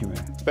 Thank you,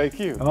 man. Thank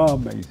you. Oh,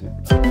 amazing.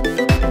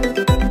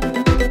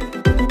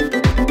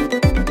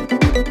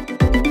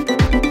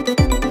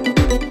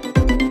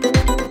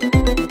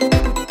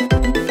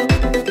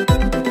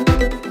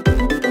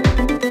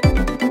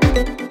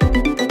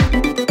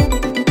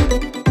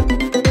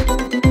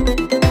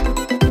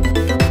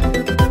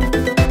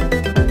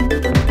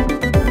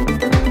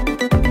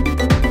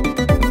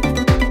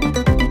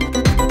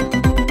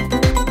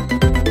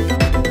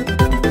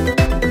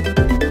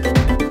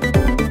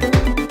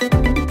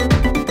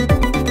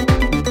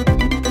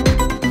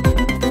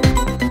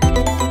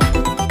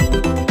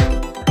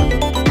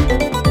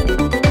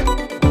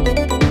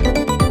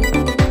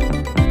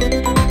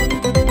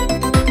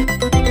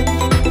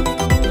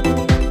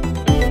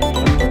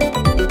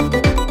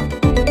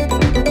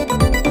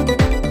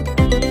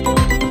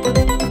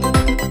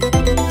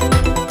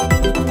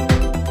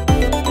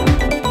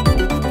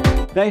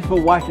 Thanks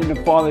for watching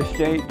The Fallen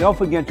State. Don't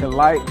forget to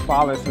like,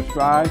 follow,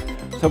 subscribe.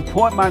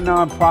 Support my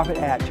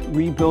nonprofit at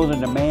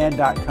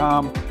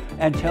rebuildingtheman.com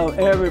and tell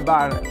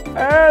everybody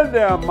and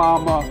their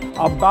mama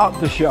about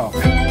the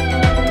show.